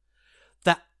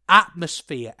 The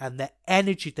atmosphere and the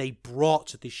energy they brought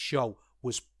to this show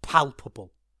was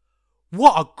palpable.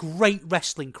 What a great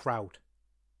wrestling crowd.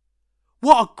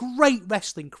 What a great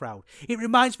wrestling crowd. It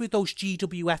reminds me of those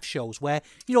GWF shows where,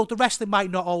 the wrestling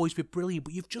might not always be brilliant,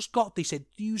 but you've just got this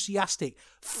enthusiastic,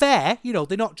 fair,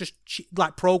 they're not just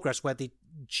like Progress where they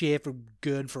cheer for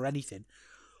Gurn for anything,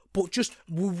 but just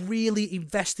were really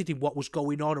invested in what was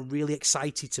going on and really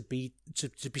excited to be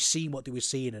seeing what they were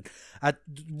seeing. And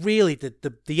really, the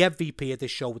MVP of this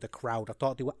show with the crowd, I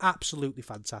thought they were absolutely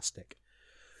fantastic.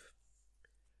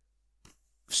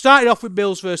 Started off with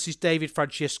Mills versus David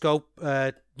Francisco.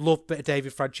 Loved bit of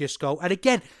David Francisco. And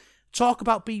again, talk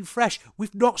about being fresh.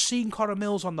 We've not seen Conor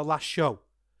Mills on the last show.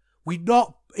 We're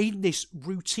not in this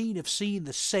routine of seeing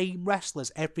the same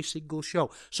wrestlers every single show.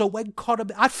 So when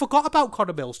I'd forgot about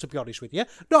Conor Mills, to be honest with you.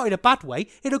 Not in a bad way,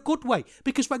 in a good way.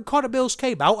 Because when Conor Mills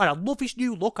came out, and I love his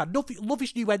new look, I love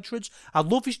his new entrance, I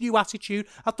love his new attitude,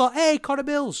 I thought, hey, Conor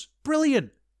Mills,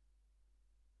 brilliant.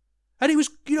 And it was,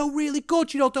 really good.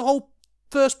 The whole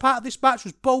first part of this match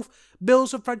was both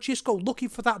Mills and Francisco looking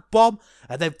for that bomb,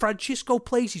 and then Francisco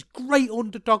plays his great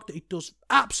underdog that he does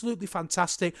absolutely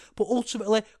fantastic, but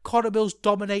ultimately Conor Mills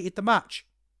dominated the match.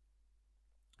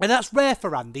 And that's rare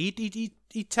for Andy.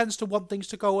 He tends to want things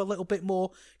to go a little bit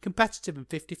more competitive and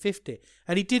 50-50.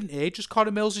 And he didn't here, just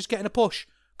Conor Mills is getting a push.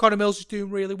 Conor Mills is doing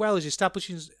really well. He's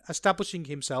establishing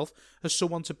himself as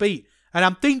someone to beat. And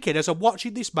I'm thinking, as I'm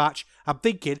watching this match, I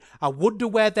wonder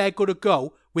where they're going to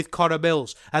go with Conor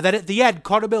Mills. And then at the end,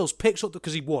 Conor Mills picks up,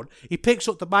 because he won, he picks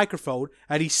up the microphone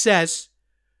and he says,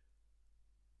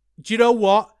 do you know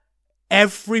what?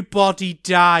 Everybody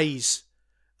dies.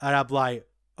 And I'm like,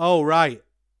 oh, right.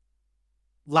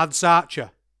 Lance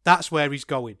Archer. That's where he's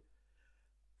going.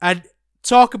 And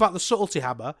talk about the subtlety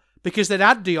hammer, because then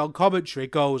Andy on commentary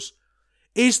goes,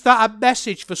 is that a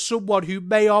message for someone who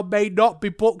may or may not be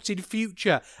booked in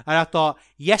future? And I thought,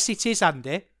 yes, it is,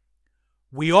 Andy.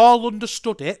 We all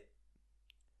understood it.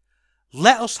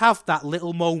 Let us have that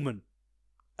little moment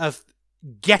of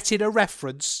getting a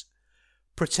reference,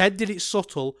 pretending it's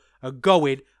subtle, and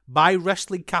going, my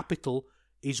wrestling capital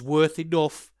is worth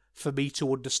enough for me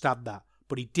to understand that.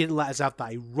 But he didn't let us have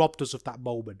that. He robbed us of that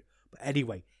moment. But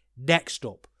anyway, next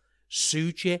up,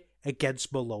 Suji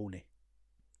against Maloney.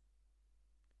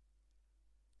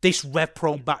 This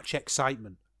RevPro match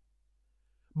excitement.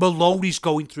 Maloney's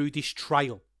going through this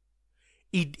trial.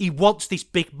 He wants this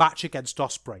big match against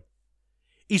Ospreay.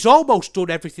 He's almost done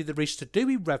everything there is to do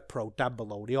in RevPro, Dan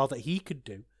Maloney, or that he can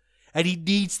do. And he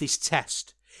needs this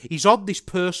test. He's on this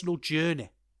personal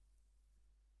journey.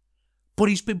 But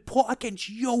he's been put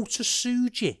against Yota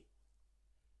Tsuji.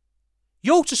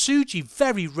 Yota Tsuji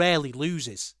very rarely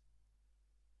loses.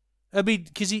 I mean,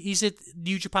 because he's a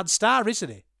New Japan star, isn't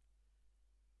he?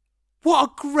 What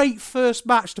a great first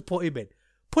match to put him in.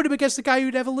 Put him against the guy who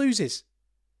never loses.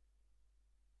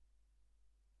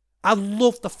 I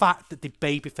love the fact that they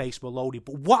babyface Maloney,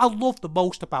 but what I love the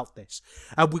most about this,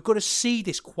 and we're going to see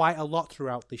this quite a lot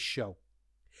throughout this show,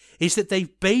 is that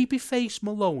they've babyfaced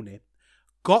Maloney,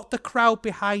 got the crowd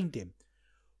behind him,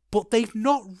 but they've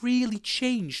not really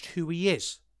changed who he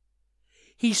is.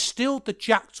 He's still the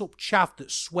jacked up chav that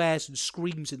swears and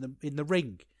screams in the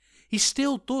ring. He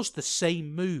still does the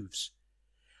same moves.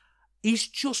 He's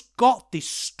just got this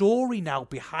story now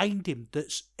behind him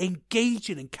that's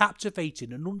engaging and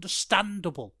captivating and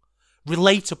understandable.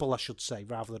 Relatable, I should say,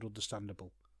 rather than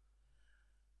understandable.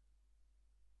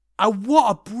 And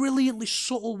what a brilliantly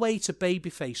subtle way to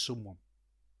babyface someone.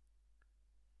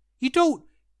 You don't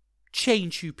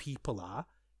change who people are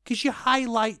because you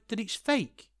highlight that it's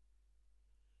fake.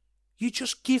 You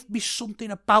just give me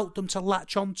something about them to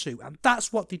latch onto. And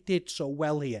that's what they did so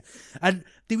well here. And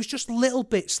there was just little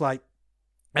bits like,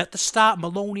 at the start,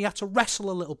 Maloney had to wrestle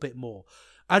a little bit more.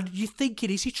 And you're thinking,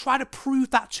 is he trying to prove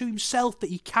that to himself that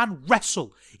he can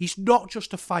wrestle? He's not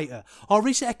just a fighter. Or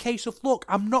is it a case of, look,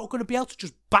 I'm not going to be able to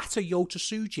just batter Yota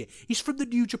Tsuji. He's from the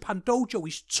New Japan Dojo.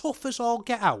 He's tough as all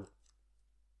get out.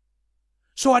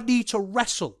 So I need to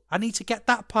wrestle. I need to get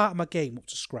that part of my game up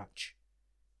to scratch.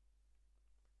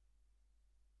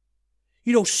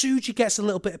 You know, Tsuji gets a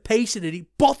little bit of pace in it.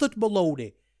 It bothered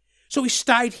Maloney. So he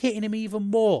started hitting him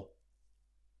even more.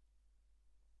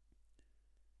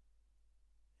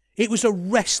 It was a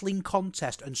wrestling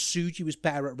contest and Tsuji was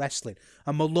better at wrestling.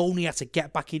 And Maloney had to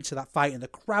get back into that fight and the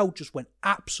crowd just went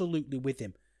absolutely with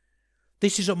him.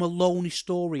 This is a Maloney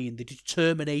story and the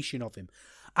determination of him.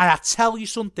 And I tell you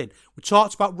something, we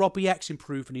talked about Robbie X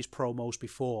improving his promos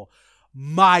before.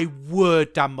 My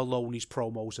word, Dan Maloney's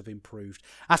promos have improved.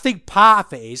 I think part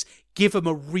of it is give him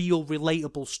a real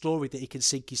relatable story that he can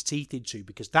sink his teeth into,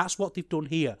 because that's what they've done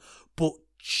here. But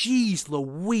jeez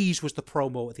Louise, was the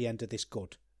promo at the end of this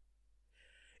good.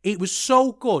 It was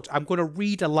so good, I'm going to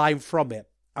read a line from it.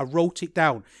 I wrote it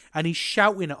down. And he's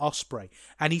shouting at Ospreay.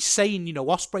 And he's saying, you know,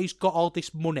 Ospreay's got all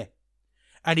this money.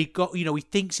 And he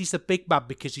thinks he's a big man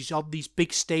because he's on these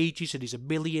big stages and he's a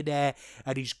millionaire.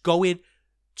 And he's going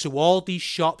to all these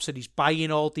shops and he's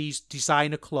buying all these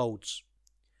designer clothes.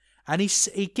 And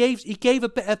he gave a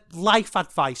bit of life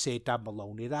advice here, Dan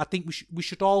Maloney, that I think we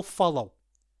should all follow.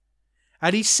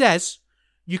 And he says,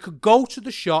 you can go to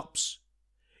the shops,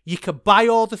 you can buy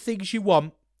all the things you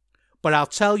want, but I'll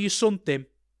tell you something,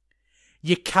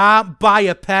 you can't buy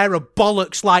a pair of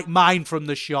bollocks like mine from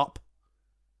the shop.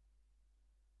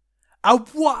 And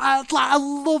what a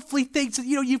lovely thing to,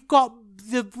 you know, you've got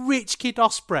the rich kid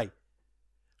Ospreay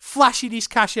flashing his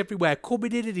cash everywhere,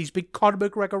 coming in his big Conor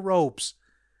McGregor robes.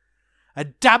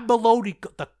 And Dan Maloney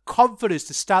got the confidence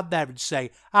to stand there and say,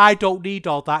 I don't need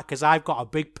all that because I've got a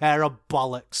big pair of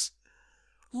bollocks.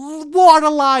 What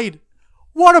a line.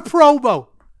 What a promo.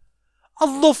 I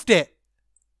loved it.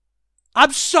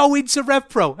 I'm so into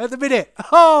RevPro at the minute.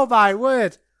 Oh my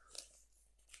word.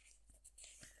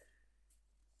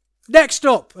 Next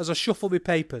up, as I shuffle my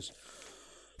papers,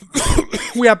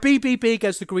 we have BBB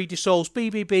against the Greedy Souls.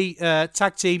 BBB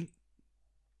tag team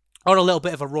on a little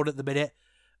bit of a run at the minute.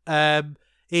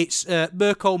 It's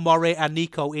Mirko Mori and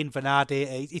Nico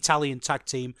Inverardi, Italian tag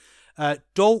team.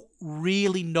 Don't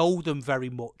really know them very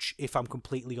much, if I'm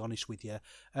completely honest with you.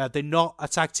 They're not a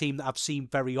tag team that I've seen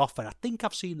very often. I think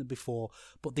I've seen them before,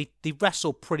 but they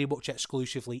wrestle pretty much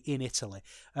exclusively in Italy.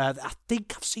 I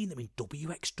think I've seen them in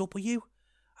WXW,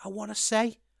 I want to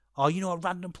say. Or, you know, a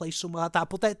random place somewhere like that.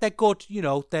 But they're good, you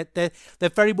know. They're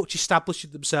very much established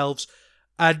in themselves.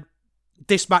 And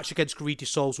this match against Greedy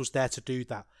Souls was there to do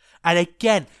that. And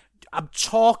again, I'm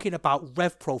talking about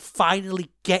RevPro finally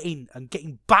getting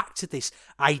back to this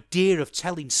idea of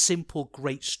telling simple,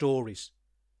 great stories.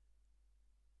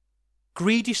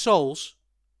 Greedy Souls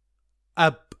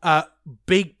are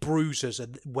big bruisers,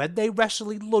 and when they wrestle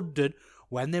in London,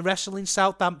 when they wrestle in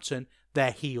Southampton,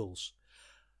 they're heels.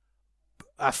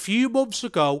 A few months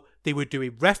ago, they were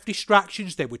doing ref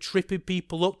distractions, they were tripping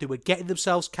people up, they were getting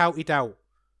themselves counted out.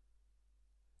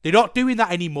 They're not doing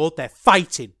that anymore. They're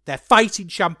fighting. They're fighting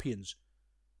champions.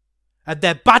 And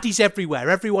they're baddies everywhere.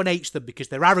 Everyone hates them because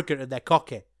they're arrogant and they're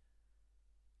cocky.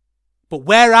 But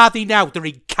where are they now? They're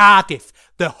in Cardiff.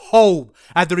 They're home.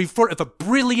 And they're in front of a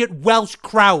brilliant Welsh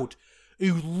crowd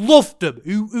who loved them,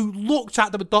 who looked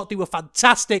at them and thought they were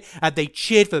fantastic, and they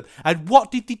cheered for them. And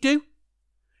what did they do?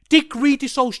 Did Greedy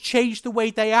Souls change the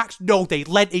way they act? No, they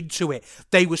lent into it.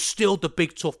 They were still the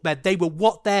big tough men. They were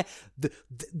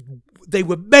they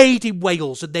were made in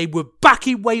Wales, and they were back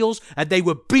in Wales, and they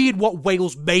were being what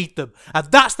Wales made them. And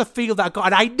that's the feel that I got.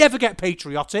 And I never get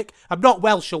patriotic. I'm not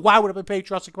Welsh, so why would I be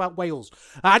patriotic about Wales?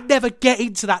 I never get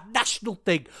into that national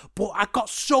thing, but I got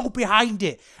so behind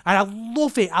it. And I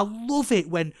love it. I love it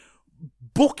when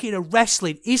booking and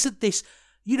wrestling isn't this...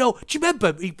 You know, do you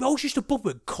remember, he always used to book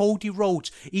with Cody Rhodes.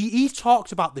 He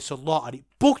talked about this a lot, and it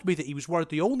bugged me that he was one of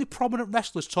the only prominent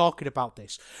wrestlers talking about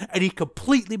this, and he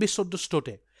completely misunderstood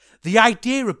it. The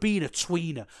idea of being a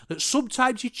tweener, that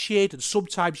sometimes you cheered and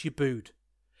sometimes you booed.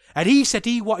 And he said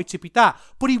he wanted to be that,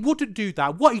 but he wouldn't do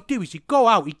that. What he'd do is he'd go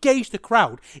out, he'd gauge the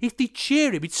crowd. If they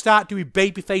cheer him, he'd start doing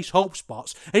babyface hope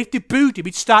spots, and if they booed him,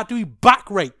 he'd start doing back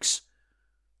rakes.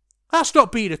 That's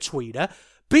not being a tweener.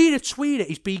 Being a tweener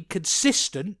is being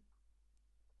consistent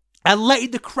and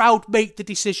letting the crowd make the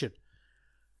decision.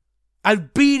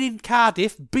 And being in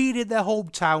Cardiff, being in their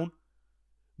hometown,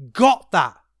 got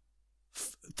that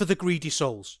for the Greedy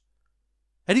Souls.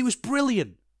 And it was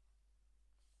brilliant.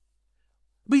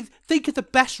 I mean, think of the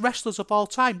best wrestlers of all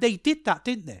time. They did that,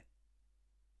 didn't they?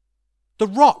 The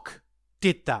Rock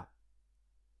did that.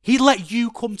 He let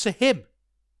you come to him.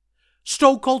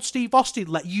 Stone Cold Steve Austin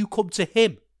let you come to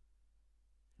him.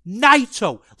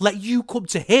 Naito let you come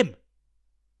to him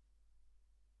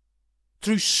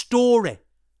through story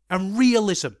and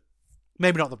realism.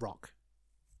 Maybe not The Rock.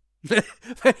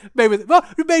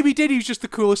 maybe he did. He was just the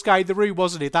coolest guy in the room,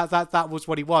 wasn't he? That was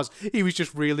what he was. He was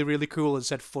just really, really cool and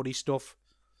said funny stuff.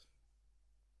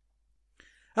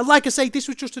 And like I say, this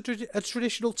was just a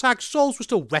traditional tag. Souls were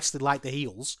still wrestling like the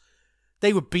heels.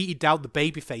 They were beating down the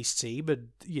babyface team and,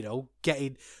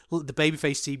 getting... The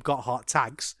babyface team got hot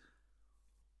tags.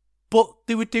 But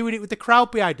they were doing it with the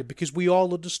crowd behind them because we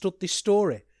all understood this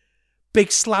story.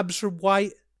 Big slams from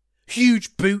White.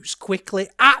 Huge boots quickly.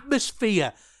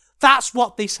 Atmosphere. That's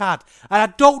what this had. And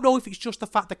I don't know if it's just the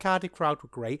fact the Cardiff crowd were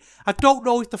great. I don't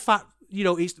know if the fact,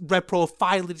 it's RevPro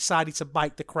finally decided to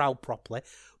mic the crowd properly.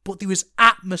 But there was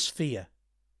atmosphere.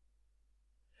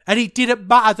 And it didn't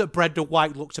matter that Brendan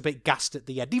White looked a bit gassed at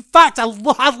the end. In fact, I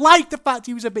liked the fact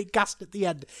he was a bit gassed at the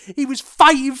end. He was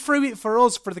fighting through it for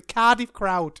us, for the Cardiff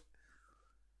crowd.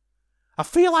 I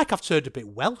feel like I've turned a bit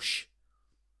Welsh.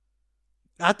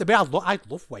 I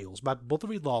love Wales. My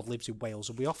mother-in-law lives in Wales,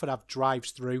 and we often have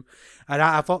drives through. And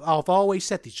I've always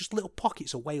said there's just little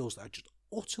pockets of Wales that are just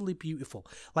utterly beautiful.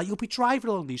 Like, you'll be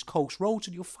driving along these coast roads,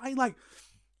 and you'll find, like,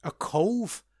 a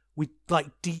cove with, like,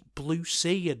 deep blue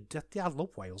sea, and I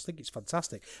love Wales. I think it's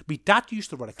fantastic. My dad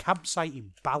used to run a campsite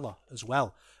in Bala as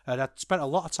well, and I spent a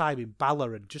lot of time in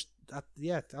Bala, and I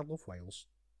love Wales.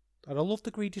 And I love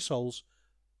the Greedy Souls,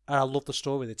 and I love the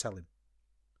story they're telling.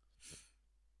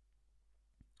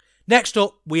 Next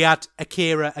up, we had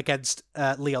Akira against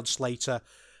Leon Slater.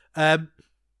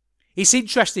 It's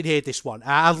interesting here, this one.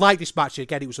 I like this match.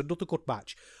 Again, it was another good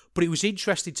match. But it was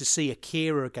interesting to see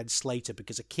Akira against Slater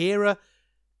because Akira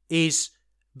is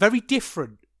very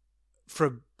different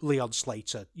from Leon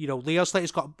Slater. Leon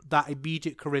Slater's got that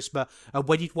immediate charisma, and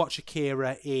when you'd watch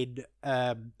Akira in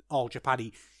All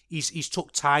Japan, he's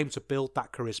took time to build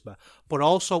that charisma. But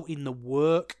also in the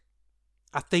work,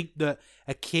 I think that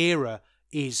Akira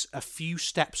is a few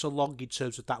steps along in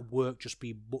terms of that work just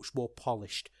being much more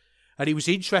polished. And it was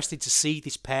interesting to see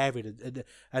this pairing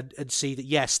and see that,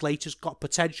 yeah, Slater's got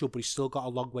potential, but he's still got a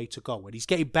long way to go. And he's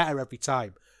getting better every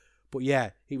time. But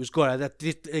yeah, it was good. And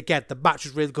again, the match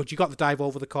was really good. You got the dive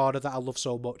over the corner that I love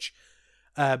so much.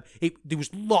 There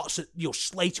was lots of,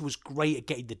 Slater was great at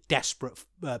getting the desperate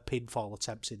pinfall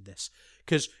attempts in this.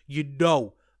 Because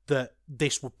that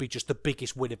this would be just the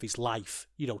biggest win of his life,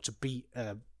 to beat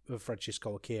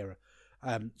Francisco Akira.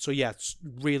 So yeah, it's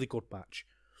a really good match.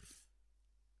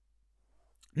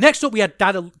 Next up, we had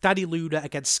Danny Luna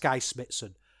against Sky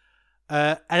Smithson.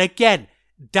 And again,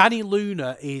 Danny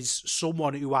Luna is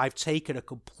someone who I've taken a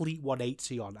complete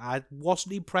 180 on. I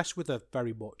wasn't impressed with her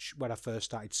very much when I first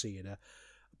started seeing her.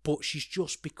 But she's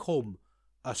just become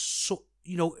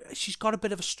she's got a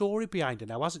bit of a story behind her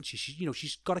now, hasn't she?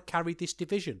 She's got to carry this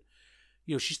division.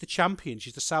 She's the champion.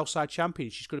 She's the Southside champion.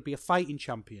 She's going to be a fighting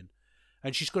champion.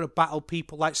 And she's going to battle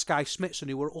people like Sky Smithson,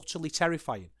 who are utterly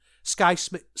terrifying. Sky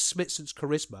Smithson's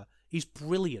charisma is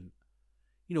brilliant.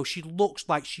 She looks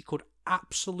like she could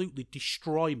absolutely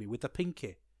destroy me with a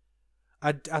pinky.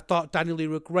 I thought Daniel Lee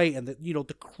were great, and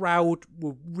the crowd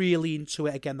were really into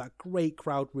it. Again, that great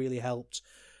crowd really helped.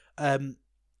 And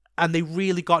they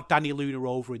really got Danny Luna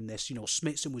over in this.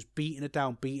 Smithson was beating her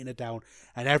down,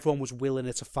 and everyone was willing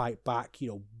her to fight back.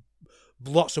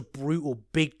 Lots of brutal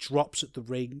big drops at the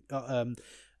ring, on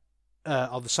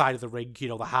the side of the ring,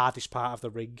 the hardest part of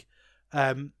the ring.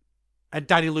 And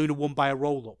Danny Luna won by a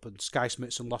roll-up, and Sky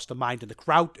Smithson lost her mind. And the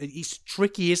crowd, it's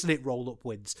tricky, isn't it, roll-up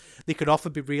wins? They can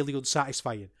often be really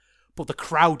unsatisfying. But the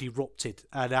crowd erupted,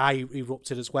 and I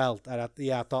erupted as well. And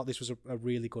I thought this was a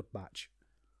really good match.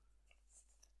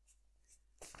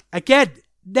 Again,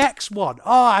 next one.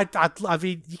 Oh, I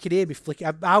mean, you can hear me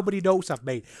flicking. How many notes I've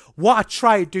made. What I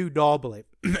try and do normally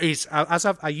is,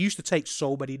 I used to take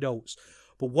so many notes,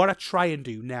 but what I try and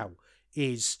do now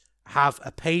is have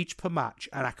a page per match,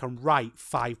 and I can write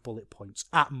 5 bullet points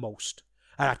at most,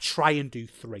 and I try and do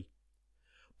 3.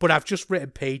 But I've just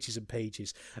written pages and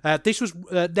pages.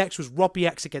 Next was Robbie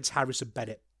X against Harrison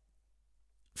Bennett.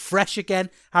 Fresh again,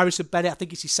 Harrison Bennett. I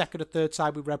think it's his second or third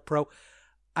time with RevPro,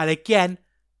 and again,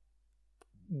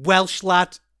 Welsh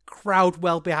lad, crowd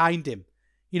well behind him.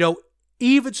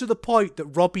 Even to the point that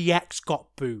Robbie X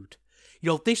got booed.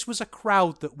 This was a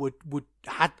crowd that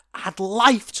had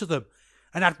life to them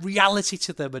and had reality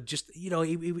to them, and just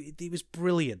it was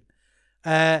brilliant.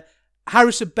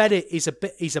 Harrison Bennett is a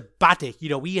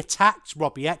baddie. He attacked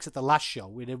Robbie X at the last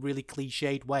show in a really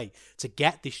cliched way to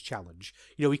get this challenge.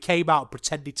 He came out and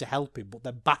pretended to help him, but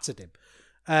then battered him.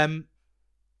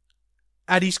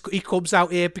 And he comes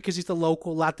out here because he's the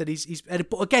local lad that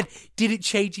but again, didn't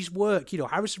change his work.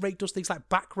 Harrison Rake does things like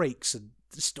back rakes and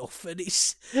stuff, and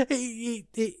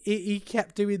he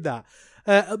kept doing that.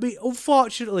 I mean,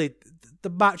 unfortunately, the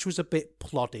match was a bit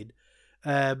plodding.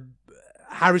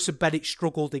 Harrison Bennett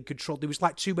struggled in control. There was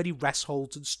like too many rest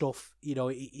holds and stuff. You know,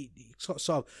 it sort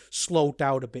of slowed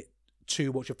down a bit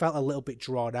too much. It felt a little bit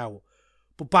drawn out.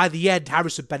 But by the end,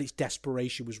 Harrison Bennett's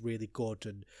desperation was really good.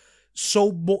 And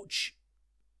so much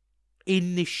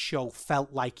in this show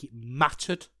felt like it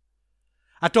mattered.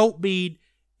 I don't mean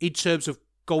in terms of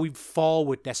going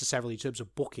forward necessarily, in terms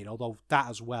of booking, although that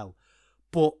as well.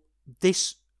 But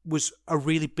this was a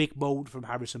really big moment from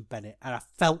Harrison Bennett, and I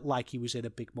felt like he was in a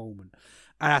big moment.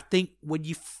 And I think when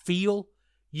you feel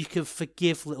you can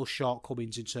forgive little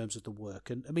shortcomings in terms of the work,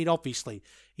 and I mean, obviously,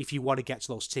 if you want to get to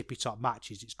those tippy-top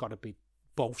matches, it's got to be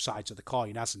both sides of the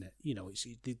coin, hasn't it? You know,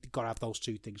 you've got to have those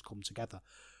two things come together.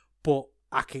 But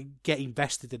I can get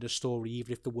invested in a story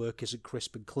even if the work isn't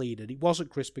crisp and clean, and it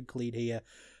wasn't crisp and clean here.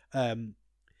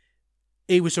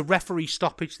 It was a referee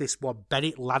stoppage, this one.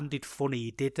 Bennett landed funny.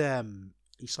 He did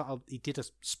a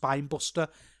spine buster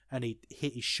and he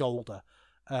hit his shoulder.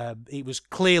 It was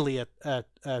clearly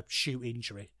a shoot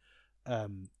injury.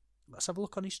 Let's have a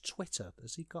look on his Twitter.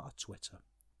 Has he got a Twitter?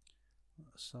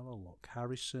 Let's have a look.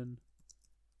 Harrison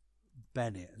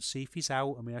Bennett, and see if he's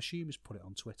out. I mean, I assume he's put it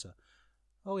on Twitter.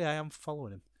 Oh yeah, I am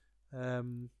following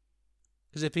him.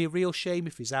 Because it'd be a real shame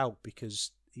if he's out,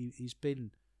 because he's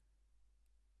been...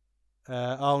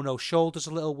 oh no, shoulder's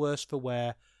a little worse for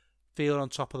wear. Feeling on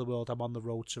top of the world, I'm on the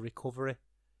road to recovery.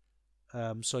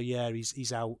 So yeah,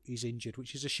 he's out, he's injured,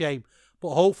 which is a shame. But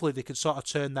hopefully they can sort of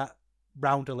turn that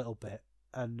round a little bit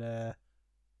and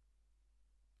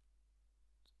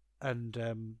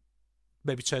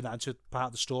maybe turn that into part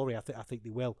of the story. I think they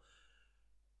will.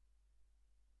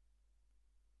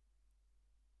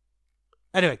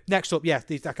 Anyway, next up, yeah,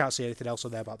 I can't see anything else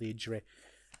on there about the injury.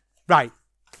 Right.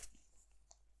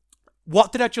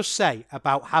 What did I just say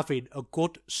about having a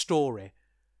good story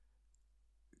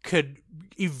can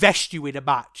invest you in a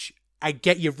match and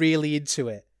get you really into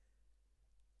it,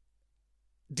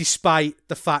 despite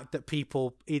the fact that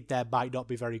people in there might not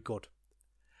be very good?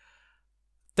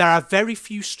 There are very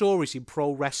few stories in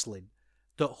pro wrestling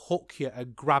that hook you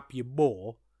and grab you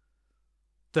more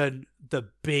than the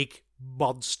big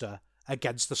monster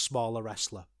against the smaller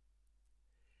wrestler.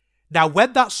 Now,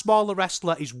 when that smaller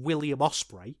wrestler is William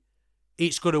Ospreay,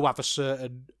 it's going to have a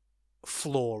certain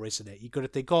flaw, isn't it? You're going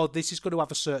to think, oh, this is going to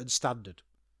have a certain standard.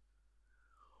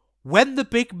 When the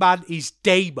big man is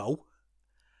Damo,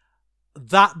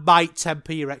 that might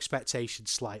temper your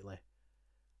expectations slightly.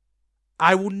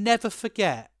 I will never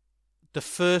forget the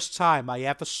first time I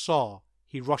ever saw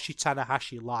Hiroshi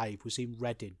Tanahashi live was in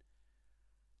Reading.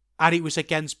 And it was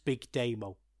against Big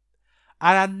Damo.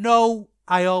 And I know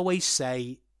I always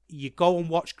say, you go and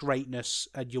watch greatness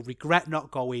and you'll regret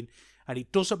not going. And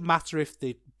it doesn't matter if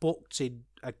they booked in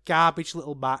a garbage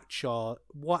little match or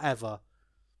whatever.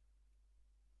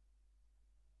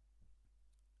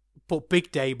 But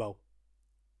Big Damo.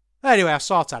 Anyway, I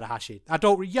saw Tanahashi. I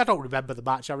don't remember the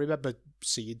match. I remember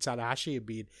seeing Tanahashi and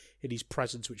being in his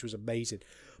presence, which was amazing.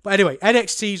 But anyway,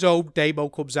 NXT's own Damo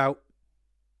comes out.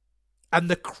 And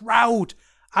the crowd,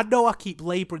 I know I keep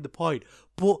labouring the point,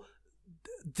 but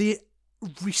the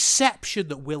reception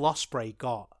that Will Ospreay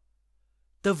got,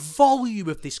 the volume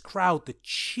of this crowd, the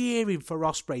cheering for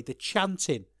Ospreay, the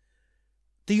chanting,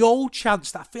 the old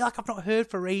chants that I feel like I've not heard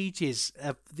for ages,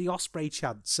 the Ospreay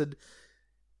chants, and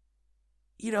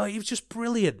you know, it was just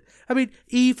brilliant. I mean,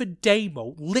 even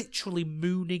Damo, literally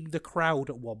mooning the crowd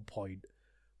at one point,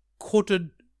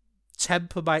 couldn't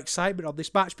temper my excitement on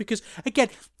this match, because again,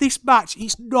 this match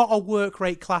is not a work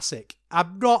rate classic.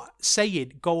 I'm not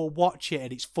saying go and watch it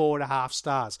and it's 4.5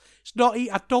 stars. It's not.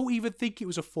 I don't even think it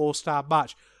was a 4-star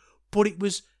match, but it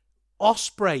was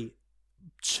Ospreay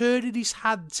turning his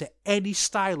hand to any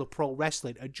style of pro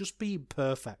wrestling and just being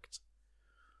perfect.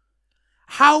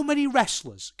 How many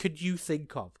wrestlers could you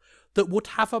think of that would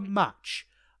have a match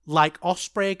like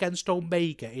Ospreay against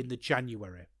Omega in the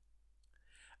January,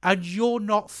 and you're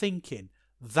not thinking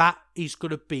that is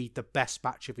going to be the best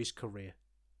match of his career?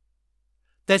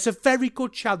 There's a very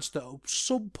good chance that at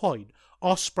some point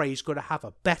Ospreay is going to have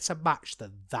a better match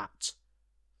than that.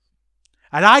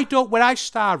 And when I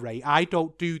star rate, I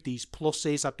don't do these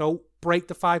pluses. I don't break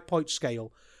the 5-point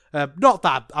scale. Not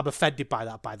that I'm offended by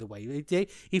that, by the way.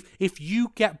 If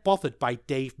you get bothered by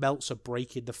Dave Meltzer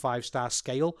breaking the 5-star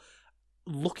scale,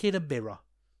 look in a mirror.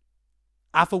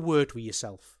 Have a word with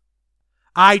yourself.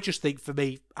 I just think, for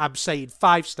me, I'm saying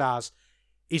 5 stars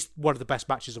is one of the best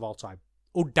matches of all time.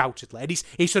 Undoubtedly. And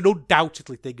it's an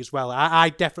undoubtedly thing as well. I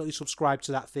definitely subscribe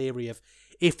to that theory of,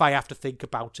 if I have to think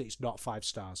about it, it's not 5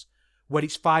 stars. When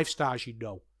it's 5 stars, you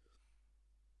know.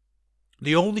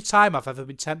 The only time I've ever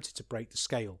been tempted to break the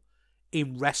scale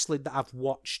in wrestling that I've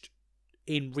watched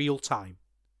in real time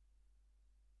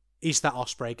is that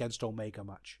Ospreay against Omega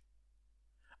match.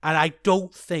 And I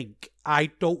don't think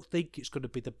it's going to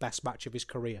be the best match of his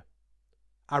career.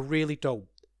 I really don't.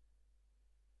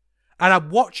 And I'm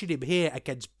watching him here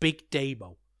against Big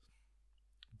Damo.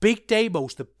 Big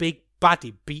Damo's the big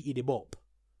baddie beating him up.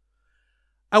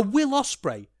 And Will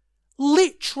Ospreay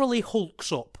literally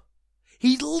hulks up.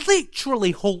 He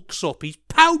literally hulks up. He's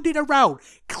pounding around,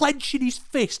 clenching his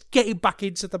fist, getting back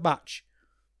into the match.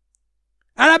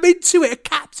 And I'm into it, a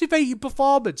captivating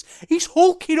performance. He's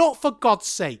hulking up, for God's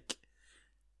sake.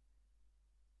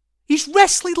 He's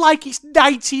wrestling like it's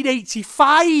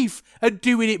 1985 and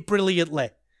doing it brilliantly.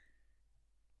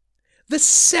 The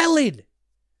selling.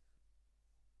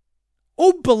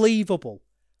 Unbelievable.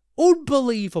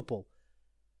 Unbelievable.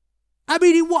 I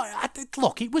mean,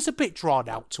 it was a bit drawn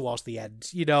out towards the end.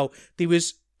 You know, there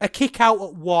was a kick out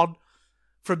at one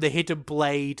from the hidden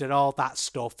blade and all that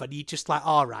stuff, and you're just like,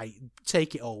 all right,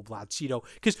 take it home, lads, you know,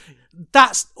 because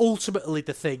that's ultimately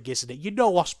the thing, isn't it? You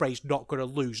know Ospreay's not going to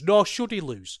lose, nor should he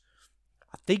lose.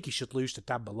 I think he should lose to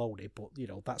Dan Maloney, but, you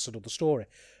know, that's another story.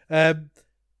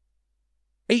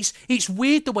 It's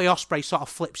weird the way Ospreay sort of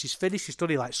flips his finishes, doesn't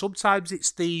he? Like, sometimes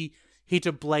it's the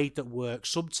hidden blade that works,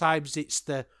 sometimes it's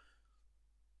the...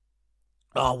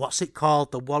 Oh, what's it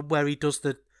called? The one where he does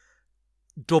the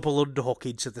double underhook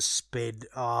into the spin.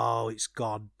 Oh, it's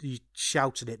gone. You're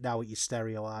shouting it now at your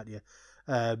stereo, aren't you?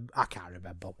 I can't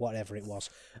remember. Whatever it was.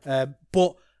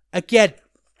 But, again,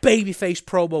 babyface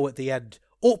promo at the end.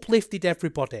 Uplifted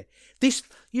everybody. This,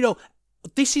 you know,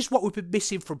 this is what we've been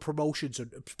missing from promotions,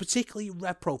 and particularly in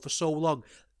RevPro for so long.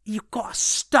 You've got a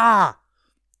star.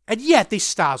 And yeah, this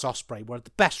star's Ospreay, one of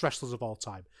the best wrestlers of all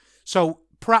time. So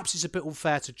perhaps it's a bit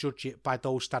unfair to judge it by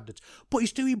those standards. But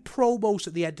he's doing promos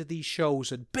at the end of these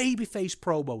shows and babyface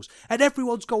promos, and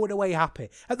everyone's going away happy.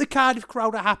 And the Cardiff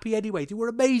crowd are happy anyway. They were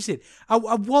amazing. I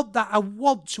want that. I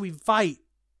want to invite...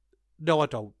 No, I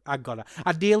don't. I'm gonna.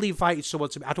 I nearly invited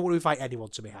someone to me. I don't want to invite anyone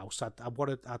to my house.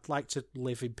 I'd like to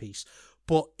live in peace.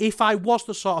 But if I was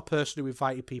the sort of person who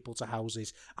invited people to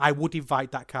houses, I would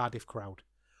invite that Cardiff crowd.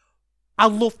 I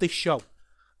love this show.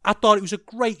 I thought it was a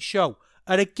great show.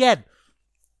 And again,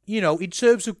 you know, in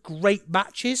terms of great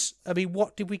matches, I mean,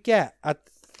 what did we get?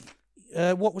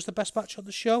 What was the best match on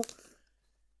the show?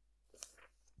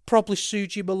 Probably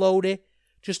Suji Maloney.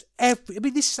 I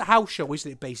mean, this is a house show,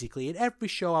 isn't it, basically? And every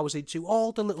show I was into,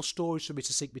 all the little stories for me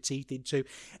to sink my teeth into,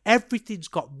 everything's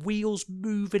got wheels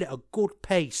moving at a good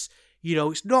pace. You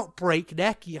know, it's not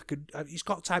breakneck. It's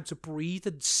got time to breathe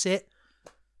and sit.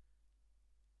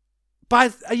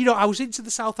 I was into the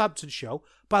Southampton show.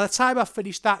 By the time I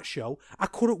finished that show, I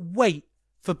couldn't wait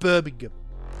for Birmingham.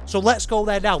 So let's go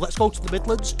there now. Let's go to the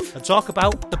Midlands and talk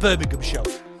about the Birmingham show.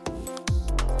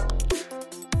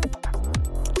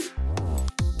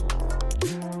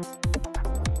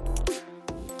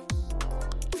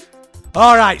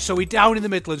 All right, so we're down in the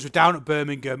Midlands. We're down at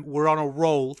Birmingham. We're on a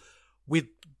roll. We're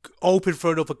open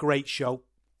for another great show.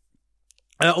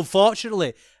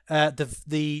 Unfortunately,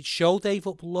 the show they've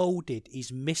uploaded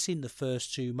is missing the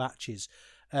first two matches.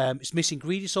 It's missing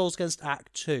Greedy Souls against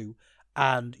Act 2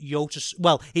 and Yota...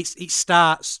 Well, it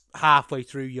starts halfway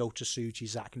through Yota Tsuji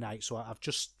Zack Knight, so I've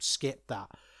just skipped that.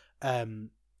 And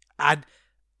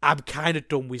I'm kind of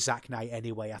done with Zack Knight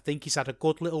anyway. I think he's had a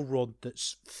good little run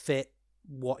that's fit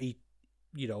what he...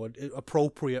 You know, an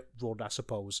appropriate run, I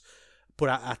suppose. But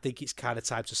I think it's kind of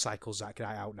time to cycle Zack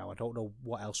Knight out now. I don't know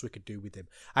what else we could do with him.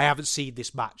 I haven't seen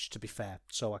this match, to be fair,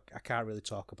 so I can't really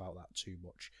talk about that too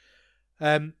much.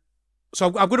 So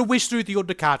I'm going to whiz through the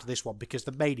undercard of this one, because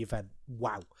the main event,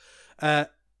 wow.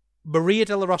 Maria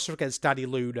De La Rosa against Dani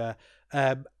Luna.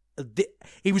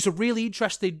 It was a really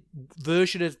interesting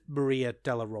version of Maria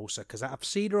De La Rosa, because I've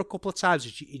seen her a couple of times,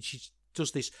 and she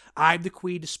does this I'm the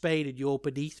Queen of Spain and you're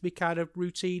beneath me kind of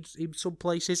routine in some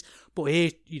places. But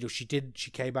here, you know, she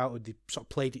came out and they sort of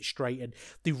played it straight, and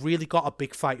they really got a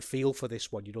big fight feel for this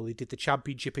one. You know, they did the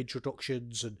championship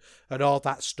introductions and all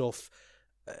that stuff.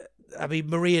 I mean,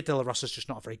 Maria De La Rosa's just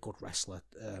not a very good wrestler,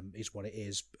 is what it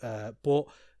is. But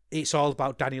it's all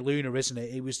about Dani Luna, isn't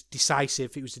it? It was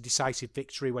decisive. It was a decisive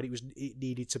victory when it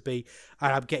needed to be.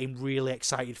 And I'm getting really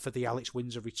excited for the Alex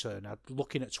Windsor return.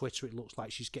 Looking at Twitter, it looks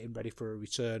like she's getting ready for a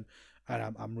return.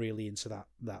 And I'm really into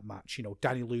that match. You know,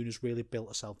 Dani Luna's really built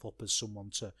herself up as someone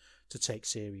to take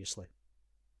seriously.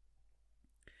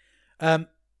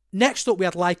 Next up, we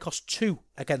had Lycos 2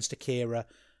 against Akira.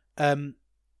 Do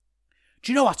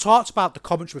you know, I talked about the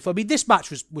commentary before. I mean, this match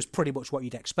was pretty much what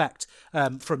you'd expect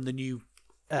from the new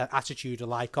attitude of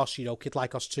Lycos. You know, Kid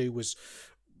Lycos 2 was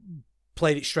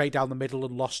played it straight down the middle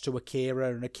and lost to Akira,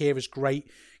 and Akira's great.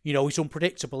 You know, he's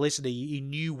unpredictable, isn't he? He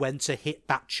knew when to hit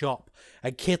that chop.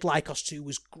 And Kid Like Us 2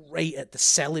 was great at the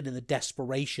selling and the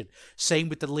desperation. Same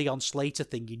with the Leon Slater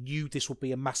thing. You knew this would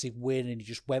be a massive win, and he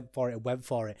just went for it and went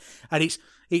for it. And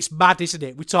it's mad, isn't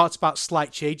it? We talked about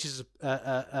slight changes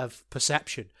of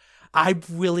perception. I'm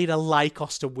willing to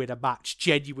Lycos to win a match,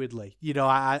 genuinely. You know,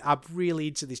 I'm really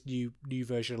into this new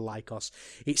version of Lycos.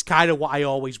 It's kind of what I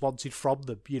always wanted from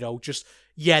them, you know, just,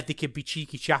 yeah, they can be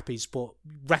cheeky chappies, but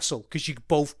wrestle, because you're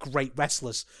both great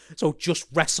wrestlers. So just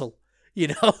wrestle, you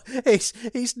know. It's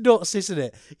nuts, isn't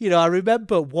it? You know, I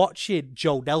remember watching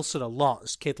Joe Nelson a lot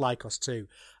as Kid Lycos too,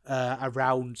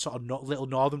 around sort of little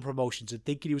northern promotions, and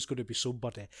thinking he was going to be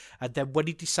somebody. And then when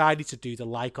he decided to do the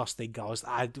Lycos thing,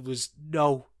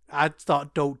 I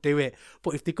thought, don't do it.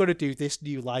 But if they're going to do this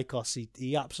new Lycos,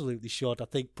 he absolutely should. I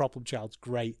think Problem Child's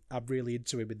great. I'm really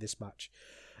into him in this match.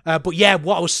 But yeah,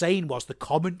 what I was saying was the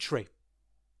commentary.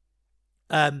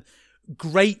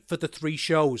 Great for the 3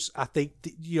 shows. I think,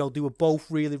 you know, they were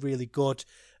both really, really good.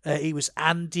 It was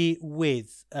Andy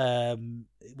with,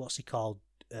 what's he called?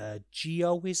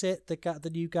 Gio, is it? The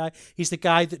new guy? He's the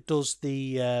guy that does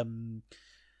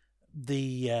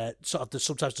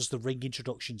sometimes does the ring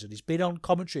introductions, and he's been on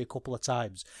commentary a couple of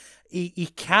times. He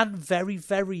can very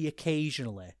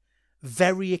occasionally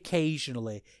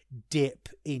dip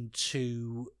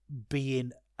into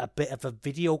being a bit of a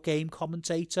video game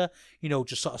commentator, you know,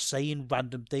 just sort of saying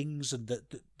random things and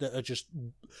that are just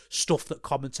stuff that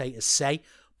commentators say.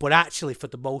 But actually, for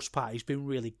the most part, he's been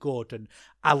really good, and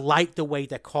I like the way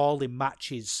they're calling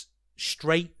matches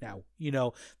straight now. You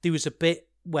know, there was a bit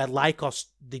where Lycos,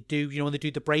 they do, you know, when they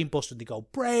do the Brain Buster, they go,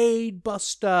 Brain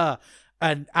Buster.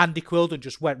 And Andy Quilden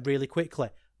just went really quickly.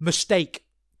 Mistake.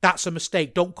 That's a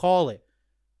mistake. Don't call it.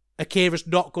 Akira's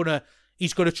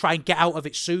he's going to try and get out of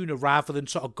it sooner rather than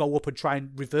sort of go up and try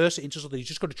and reverse it into something. He's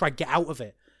just going to try and get out of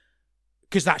it.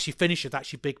 Because that's your finisher.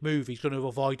 That's your big move. He's going to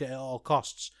avoid it at all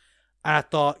costs. And I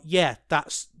thought, yeah,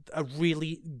 that's a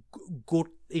really good...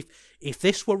 If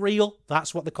this were real,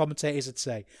 that's what the commentators would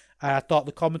say. And I thought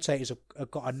the commentators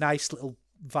have got a nice little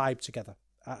vibe together.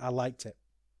 I liked it.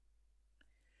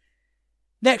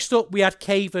 Next up, we had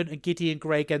Caven and Gideon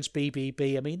Gray against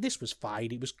BBB. I mean, this was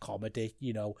fine. It was comedy,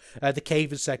 you know. The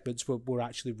Caven segments were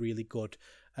actually really good.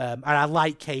 And I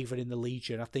like Caven in the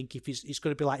Legion. I think if it's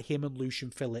going to be like him and Lucian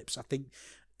Phillips, I think...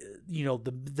 you know,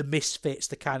 the misfits,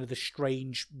 the kind of the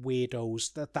strange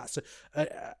weirdos. That's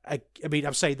I mean,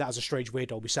 I'm saying that as a strange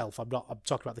weirdo myself. I'm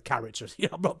talking about the characters. You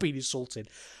know, I'm not being insulting.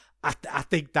 I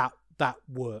think that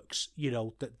works. You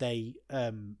know, that they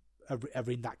are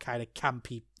in that kind of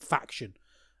campy faction.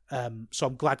 So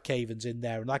I'm glad Caven's in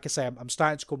there. And like I say, I'm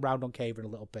starting to come round on Caven a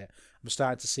little bit. I'm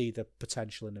starting to see the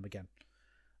potential in him again.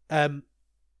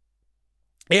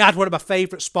 It had one of my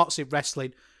favourite spots in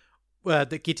wrestling.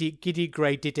 That Gideon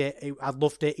Gray did it. I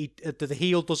loved it. The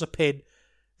heel does a pin.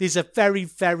 There's a very,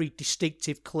 very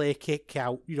distinctive clear kick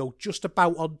out, you know, just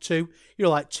about on 2, you know,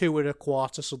 like 2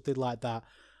 1/4, something like that.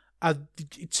 And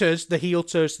the heel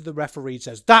turns to the referee and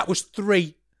says, that was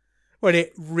 3, when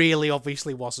it really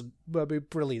obviously wasn't. I mean,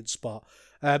 brilliant spot.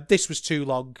 This was too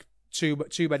long,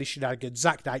 too many shenanigans.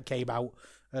 Zack Knight came out,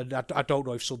 and I don't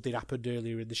know if something happened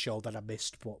earlier in the show that I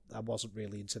missed, but I wasn't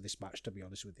really into this match, to be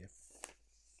honest with you.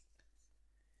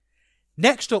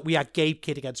 Next up, we had Gabe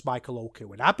Kidd against Michael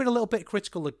Oku, and I've been a little bit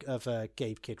critical of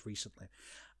Gabe Kidd recently.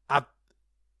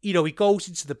 He goes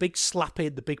into the big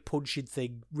slapping, the big punching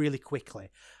thing really quickly,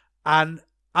 and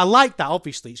I like that.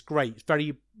 Obviously, it's great. It's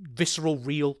very visceral,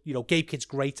 real. You know, Gabe Kidd's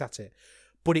great at it,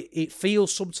 but it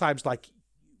feels sometimes like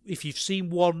if you've seen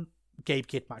one Gabe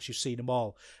Kidd match, you've seen them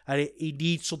all, and he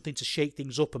needs something to shake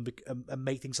things up and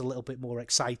make things a little bit more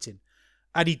exciting.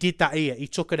 And he did that here. He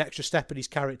took an extra step in his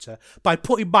character by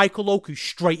putting Michael Oku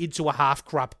straight into a half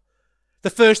crab. The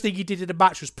first thing he did in the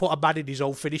match was put a man in his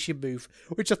own finishing move,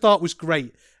 which I thought was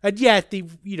great. And yeah, they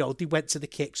went to the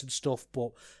kicks and stuff,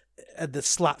 and the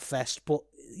slap fest. But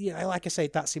you know, like I say,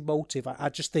 that's emotive. I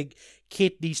just think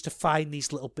Kidd needs to find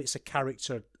these little bits of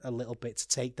character a little bit to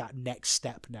take that next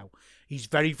step. Now he's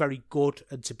very, very good,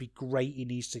 and to be great, he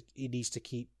needs to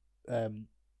keep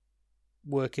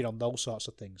working on those sorts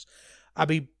of things. I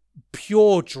mean,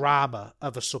 pure drama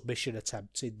of a submission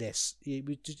attempt in this.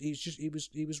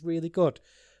 It was really good.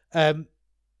 They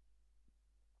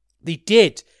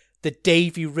did the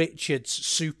Davey Richards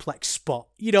suplex spot.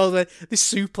 You know, the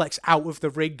suplex out of the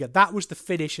ring, and that was the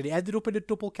finish, and it ended up in a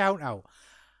double count out.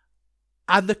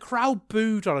 And the crowd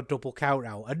booed on a double count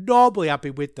out. And normally I'd be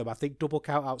with them. I think double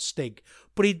count outs stink.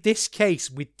 But in this case,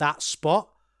 with that spot,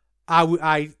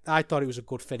 I thought it was a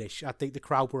good finish. I think the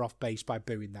crowd were off base by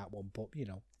booing that one, but you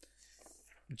know,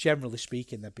 generally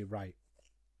speaking, they'd be right.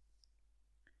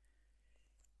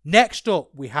 Next up,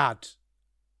 we had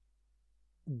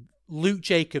Luke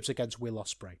Jacobs against Will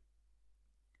Ospreay.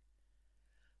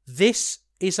 This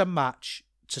is a match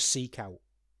to seek out.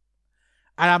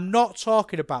 And I'm not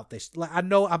talking about this. Like, I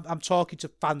know I'm talking to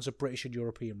fans of British and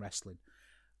European wrestling.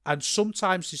 And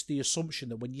sometimes it's the assumption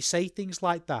that when you say things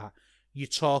like that, you're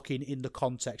talking in the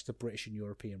context of British and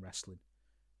European wrestling.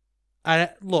 And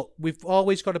look, we've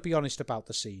always got to be honest about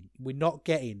the scene. We're not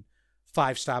getting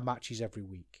 5-star matches every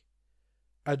week.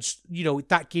 And, you know,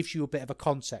 that gives you a bit of a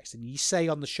context. And you say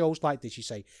on the shows like this, you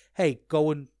say, hey,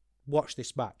 go and watch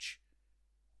this match.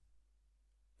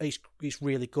 It's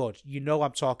really good. You know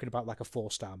I'm talking about like a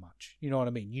 4-star match. You know what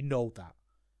I mean? You know that.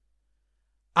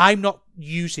 I'm not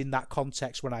using that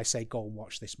context when I say go and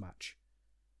watch this match.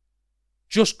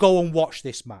 Just go and watch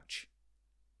this match.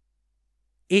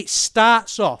 It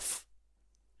starts off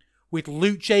with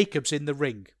Luke Jacobs in the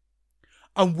ring.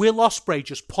 And Will Ospreay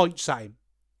just points at him.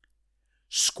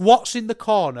 Squats in the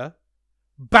corner,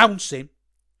 bouncing,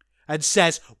 and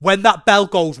says, when that bell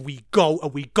goes, we go,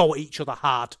 and we go at each other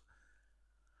hard.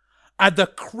 And the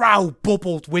crowd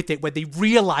bubbled with it when they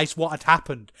realised what had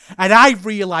happened. And I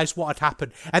realised what had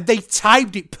happened. And they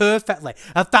timed it perfectly.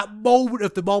 At that moment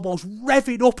of them almost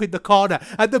revving up in the corner.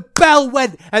 And the bell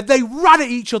went and they ran at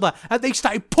each other. And they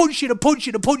started punching and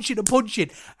punching and punching and punching.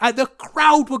 And the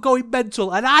crowd were going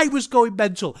mental. And I was going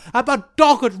mental. And my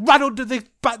dog had ran under the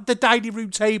dining room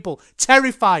table.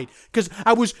 Terrified. Because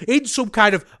I was in some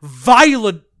kind of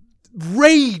violent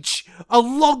rage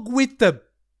along with them.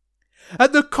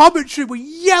 And the commentary were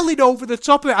yelling over the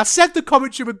top of it. I said the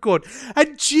commentary were good.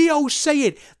 And Gio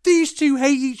saying, these two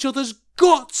hate each other's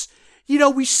guts. You know,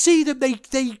 we see them, they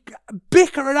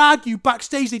bicker and argue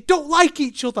backstage. They don't like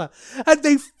each other. And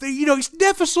they, you know, it's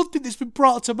never something that's been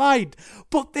brought to mind.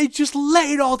 But they just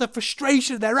letting all their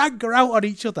frustration and their anger out on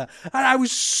each other. And I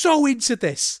was so into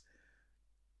this.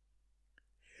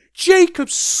 Jacob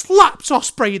slaps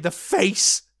Ospreay in the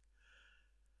face.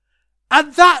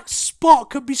 And that spot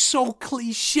can be so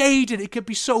cliched and it can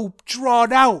be so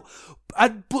drawn out.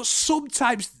 But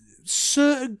sometimes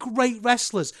certain great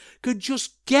wrestlers can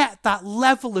just get that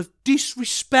level of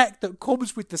disrespect that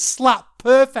comes with the slap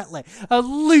perfectly. And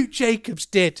Luke Jacobs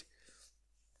did.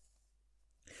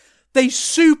 They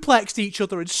suplexed each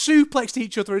other and suplexed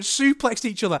each other and suplexed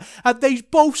each other. And they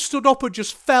both stood up and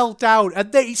just fell down.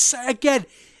 And they, again,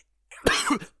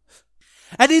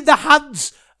 and in the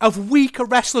hands of weaker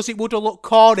wrestlers, it would have looked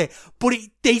corny, but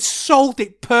they sold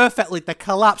it perfectly, the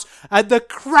collapse, and the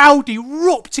crowd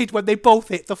erupted when they both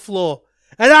hit the floor,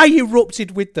 and I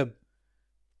erupted with them.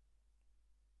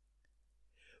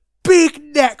 Big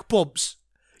neck bumps,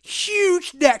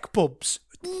 huge neck bumps,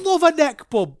 love a neck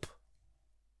bump.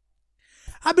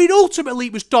 I mean, ultimately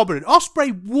it was dominant.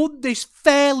 Ospreay won this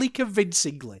fairly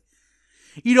convincingly.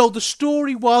 You know, the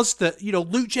story was that, you know,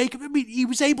 Luke Jacobs, I mean, he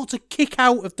was able to kick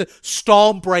out of the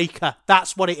Stormbreaker.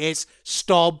 That's what it is,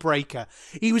 Stormbreaker.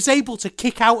 He was able to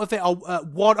kick out of it on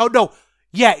one. Oh, no.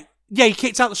 Yeah, he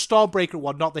kicked out the Stormbreaker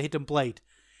one, not the Hidden Blade.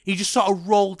 He just sort of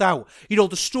rolled out. You know,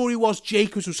 the story was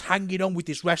Jacobs was hanging on with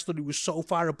this wrestler who was so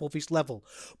far above his level.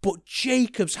 But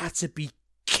Jacobs had to be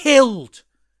killed.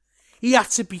 He had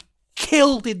to be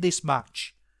killed in this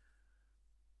match.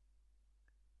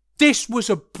 This was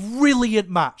a brilliant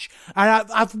match, and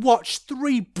I've watched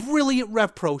 3 brilliant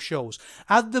RevPro shows,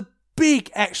 and the big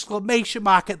exclamation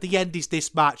mark at the end is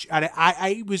this match, and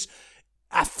it was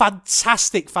a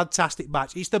fantastic, fantastic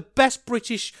match. It's the best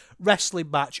British wrestling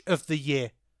match of the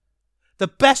year. The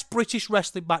best British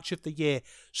wrestling match of the year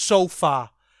so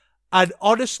far. And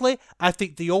honestly, I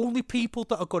think the only people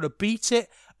that are going to beat it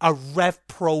are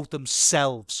RevPro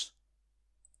themselves.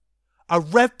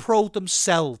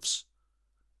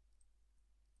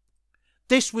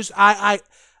 This was,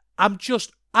 I'm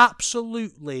just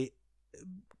absolutely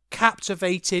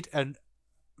captivated and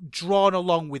drawn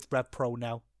along with RevPro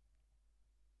now.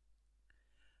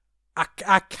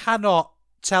 I cannot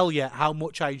tell you how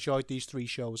much I enjoyed these 3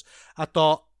 shows. I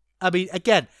thought, I mean,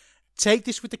 again, take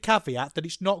this with the caveat that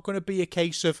it's not going to be a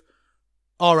case of,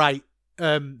 all right,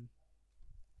 you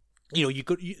know,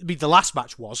 the last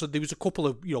match was, and there was a couple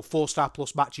of, you know, 4-star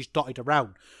plus matches dotted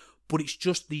around, but it's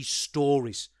just these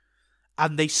stories.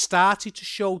 And they started to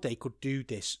show they could do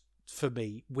this for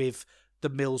me with the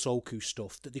Mills Oku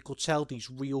stuff, that they could tell these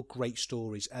real great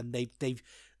stories, and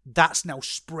that's now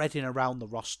spreading around the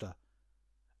roster.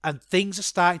 And things are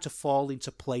starting to fall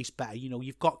into place better. You know,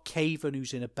 you've got Caven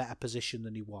who's in a better position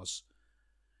than he was.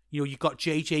 You know, you've got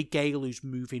JJ Gale who's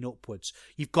moving upwards.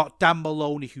 You've got Dan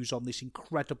Maloney who's on this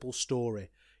incredible story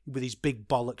with his big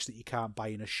bollocks that you can't buy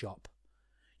in a shop.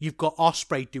 You've got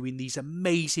Ospreay doing these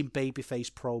amazing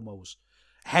babyface promos,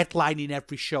 headlining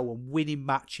every show and winning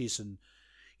matches. And,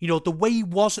 you know, the way he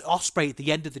was at Ospreay at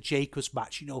the end of the Jacobs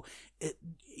match, you know,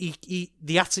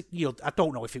 the had to, you know, I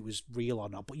don't know if it was real or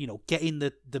not, but, you know, getting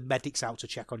the medics out to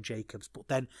check on Jacobs. But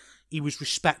then he was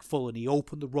respectful and he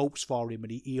opened the ropes for him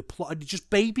and he applauded,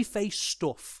 just babyface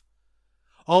stuff.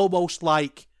 Almost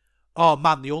like, oh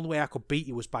man, the only way I could beat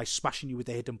you was by smashing you with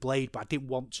a hidden blade, but I didn't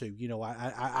want to. You know,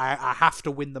 I have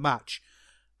to win the match,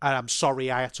 and I'm sorry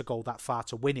I had to go that far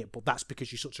to win it, but that's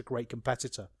because you're such a great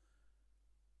competitor.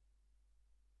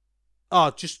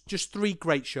 Oh, just 3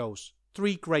 great shows.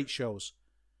 3 great shows.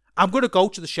 I'm going to go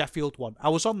to the Sheffield one. I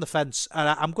was on the fence, and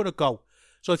I'm going to go.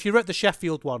 So if you're at the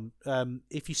Sheffield one,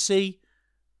 if you see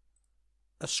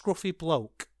a scruffy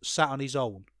bloke sat on his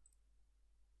own,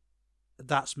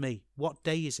 that's me. What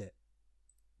day is it?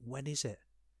 When is it?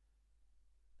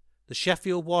 The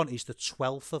Sheffield one is the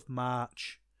 12th of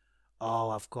March. Oh,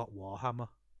 I've got Warhammer.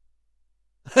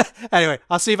 Anyway,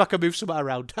 I'll see if I can move something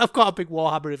around. I've got a big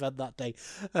Warhammer event that day.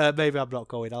 Maybe I'm not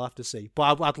going. I'll have to see.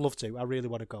 But I'd love to. I really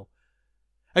want to go.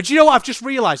 And do you know what I've just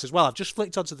realised as well? I've just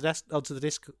flicked onto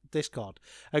the Discord,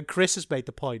 and Chris has made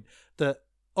the point that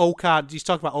Okan, he's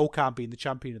talking about Okan being the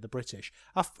champion of the British.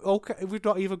 We've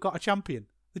not even got a champion.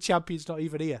 The champion's not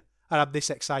even here. And I'm this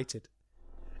excited.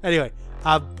 Anyway,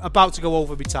 I'm about to go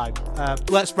over my time.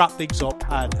 Let's wrap things up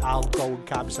and I'll go and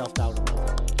calm myself down a little bit.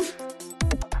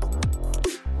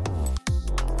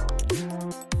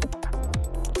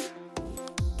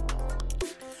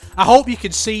 I hope you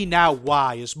can see now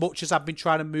why, as much as I've been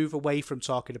trying to move away from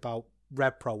talking about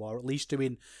RevPro, or at least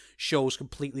doing shows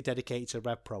completely dedicated to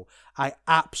RevPro, I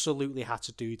absolutely had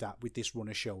to do that with this run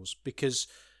of shows, because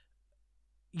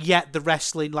yet the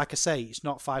wrestling, like I say, it's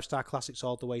not 5-star classics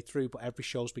all the way through, but every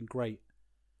show's been great.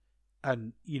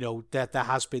 And, you know, there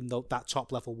has been that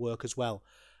top level work as well.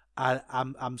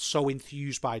 I'm so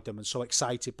enthused by them and so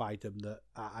excited by them that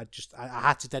I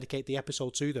had to dedicate the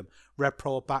episode to them.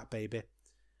 RevPro are back, baby.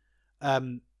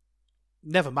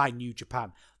 Never mind New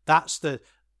Japan. That's the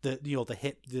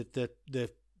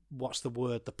what's the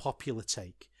word? The popular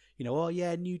take. You know, oh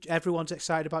yeah, everyone's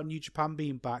excited about New Japan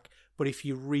being back, but if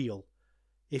you're real,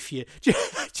 I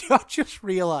just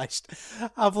realised,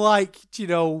 I'm like, you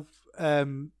know,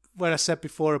 when I said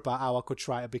before about how I could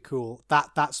try to be cool,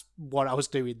 that's what I was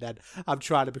doing then. I'm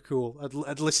trying to be cool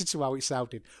and listen to how it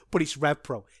sounded. But it's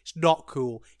RevPro. It's not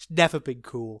cool. It's never been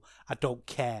cool. I don't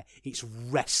care. It's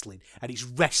wrestling, and it's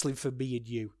wrestling for me and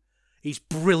you. It's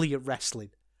brilliant wrestling.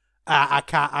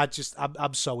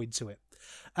 I'm so into it.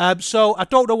 So I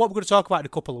don't know what we're going to talk about in a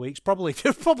couple of weeks. Probably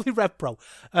RevPro.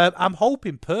 I'm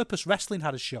hoping Purpose Wrestling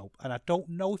had a show, and I don't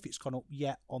know if it's gone up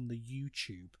yet on the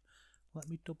YouTube. Let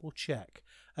me double check,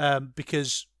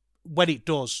 because when it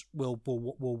does, we'll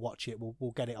watch it.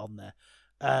 We'll get it on there.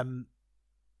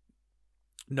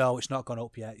 No, it's not gone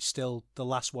up yet. It's still, the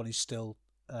last one is still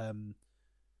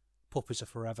Puppies Are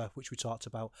Forever, which we talked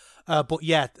about. But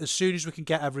yeah, as soon as we can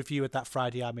get a review of that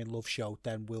Friday I'm in Love show,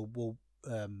 then we'll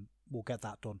get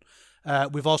that done.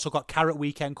 We've also got Carrot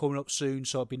Weekend coming up soon,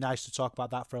 so it'd be nice to talk about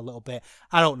that for a little bit.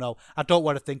 I don't know. I don't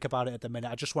want to think about it at the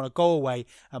minute. I just want to go away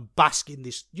and bask in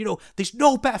this. You know, there's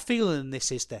no better feeling than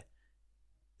this, is there?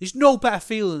 There's no better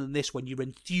feeling than this when you're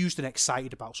enthused and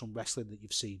excited about some wrestling that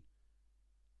you've seen.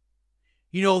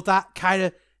 You know, that kind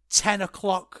of 10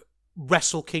 o'clock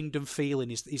Wrestle Kingdom feeling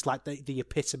is like the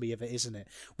epitome of it, isn't it?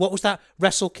 What was that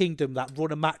Wrestle Kingdom, that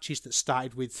run of matches that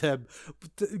started with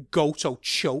Goto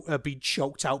being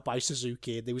choked out by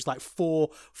Suzuki, and there was like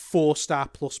four-star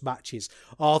plus matches,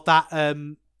 or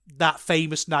that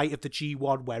famous night of the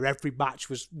G1 where every match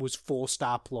was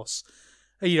 4-star plus.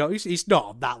 You know, it's not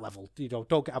on that level. You know,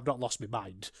 I've not lost my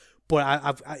mind,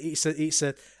 but it's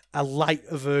a light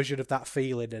version of that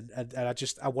feeling, and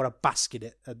I want to bask in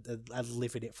it and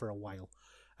live in it for a while.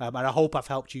 And I hope I've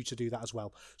helped you to do that as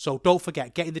well. So don't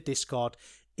forget, get in the Discord.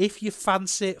 If you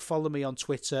fancy it, follow me on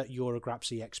Twitter,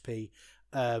 Eurograps EXP.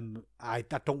 I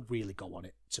don't really go on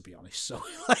it, to be honest. So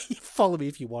follow me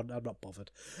if you want. I'm not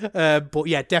bothered. But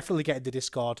yeah, definitely get in the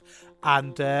Discord,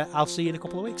 and I'll see you in a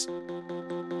couple of weeks.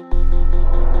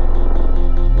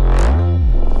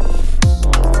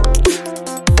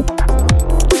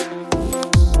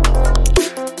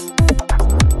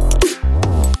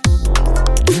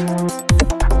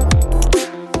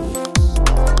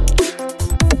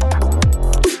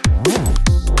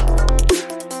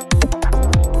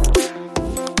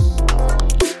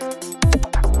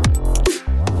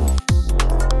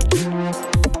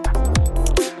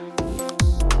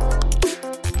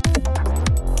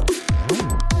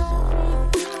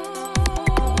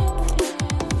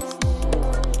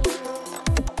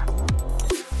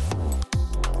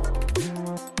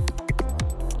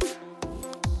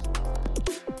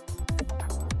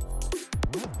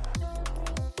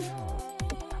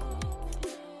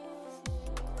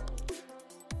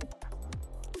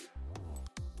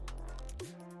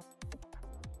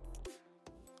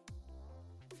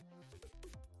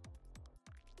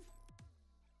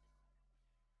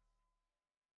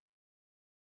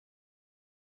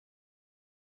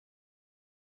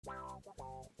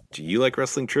 Do you like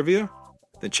wrestling trivia?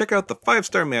 Then check out the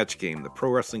 5-Star Match Game, the Pro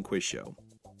Wrestling Quiz Show.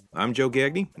 I'm Joe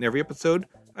Gagney, and every episode,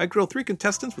 I grill 3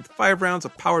 contestants with 5 rounds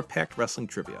of power-packed wrestling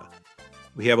trivia.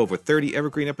 We have over 30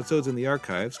 evergreen episodes in the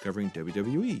archives covering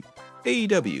WWE,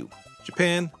 AEW,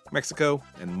 Japan, Mexico,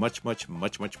 and much, much,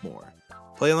 much, much more.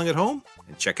 Play along at home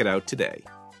and check it out today.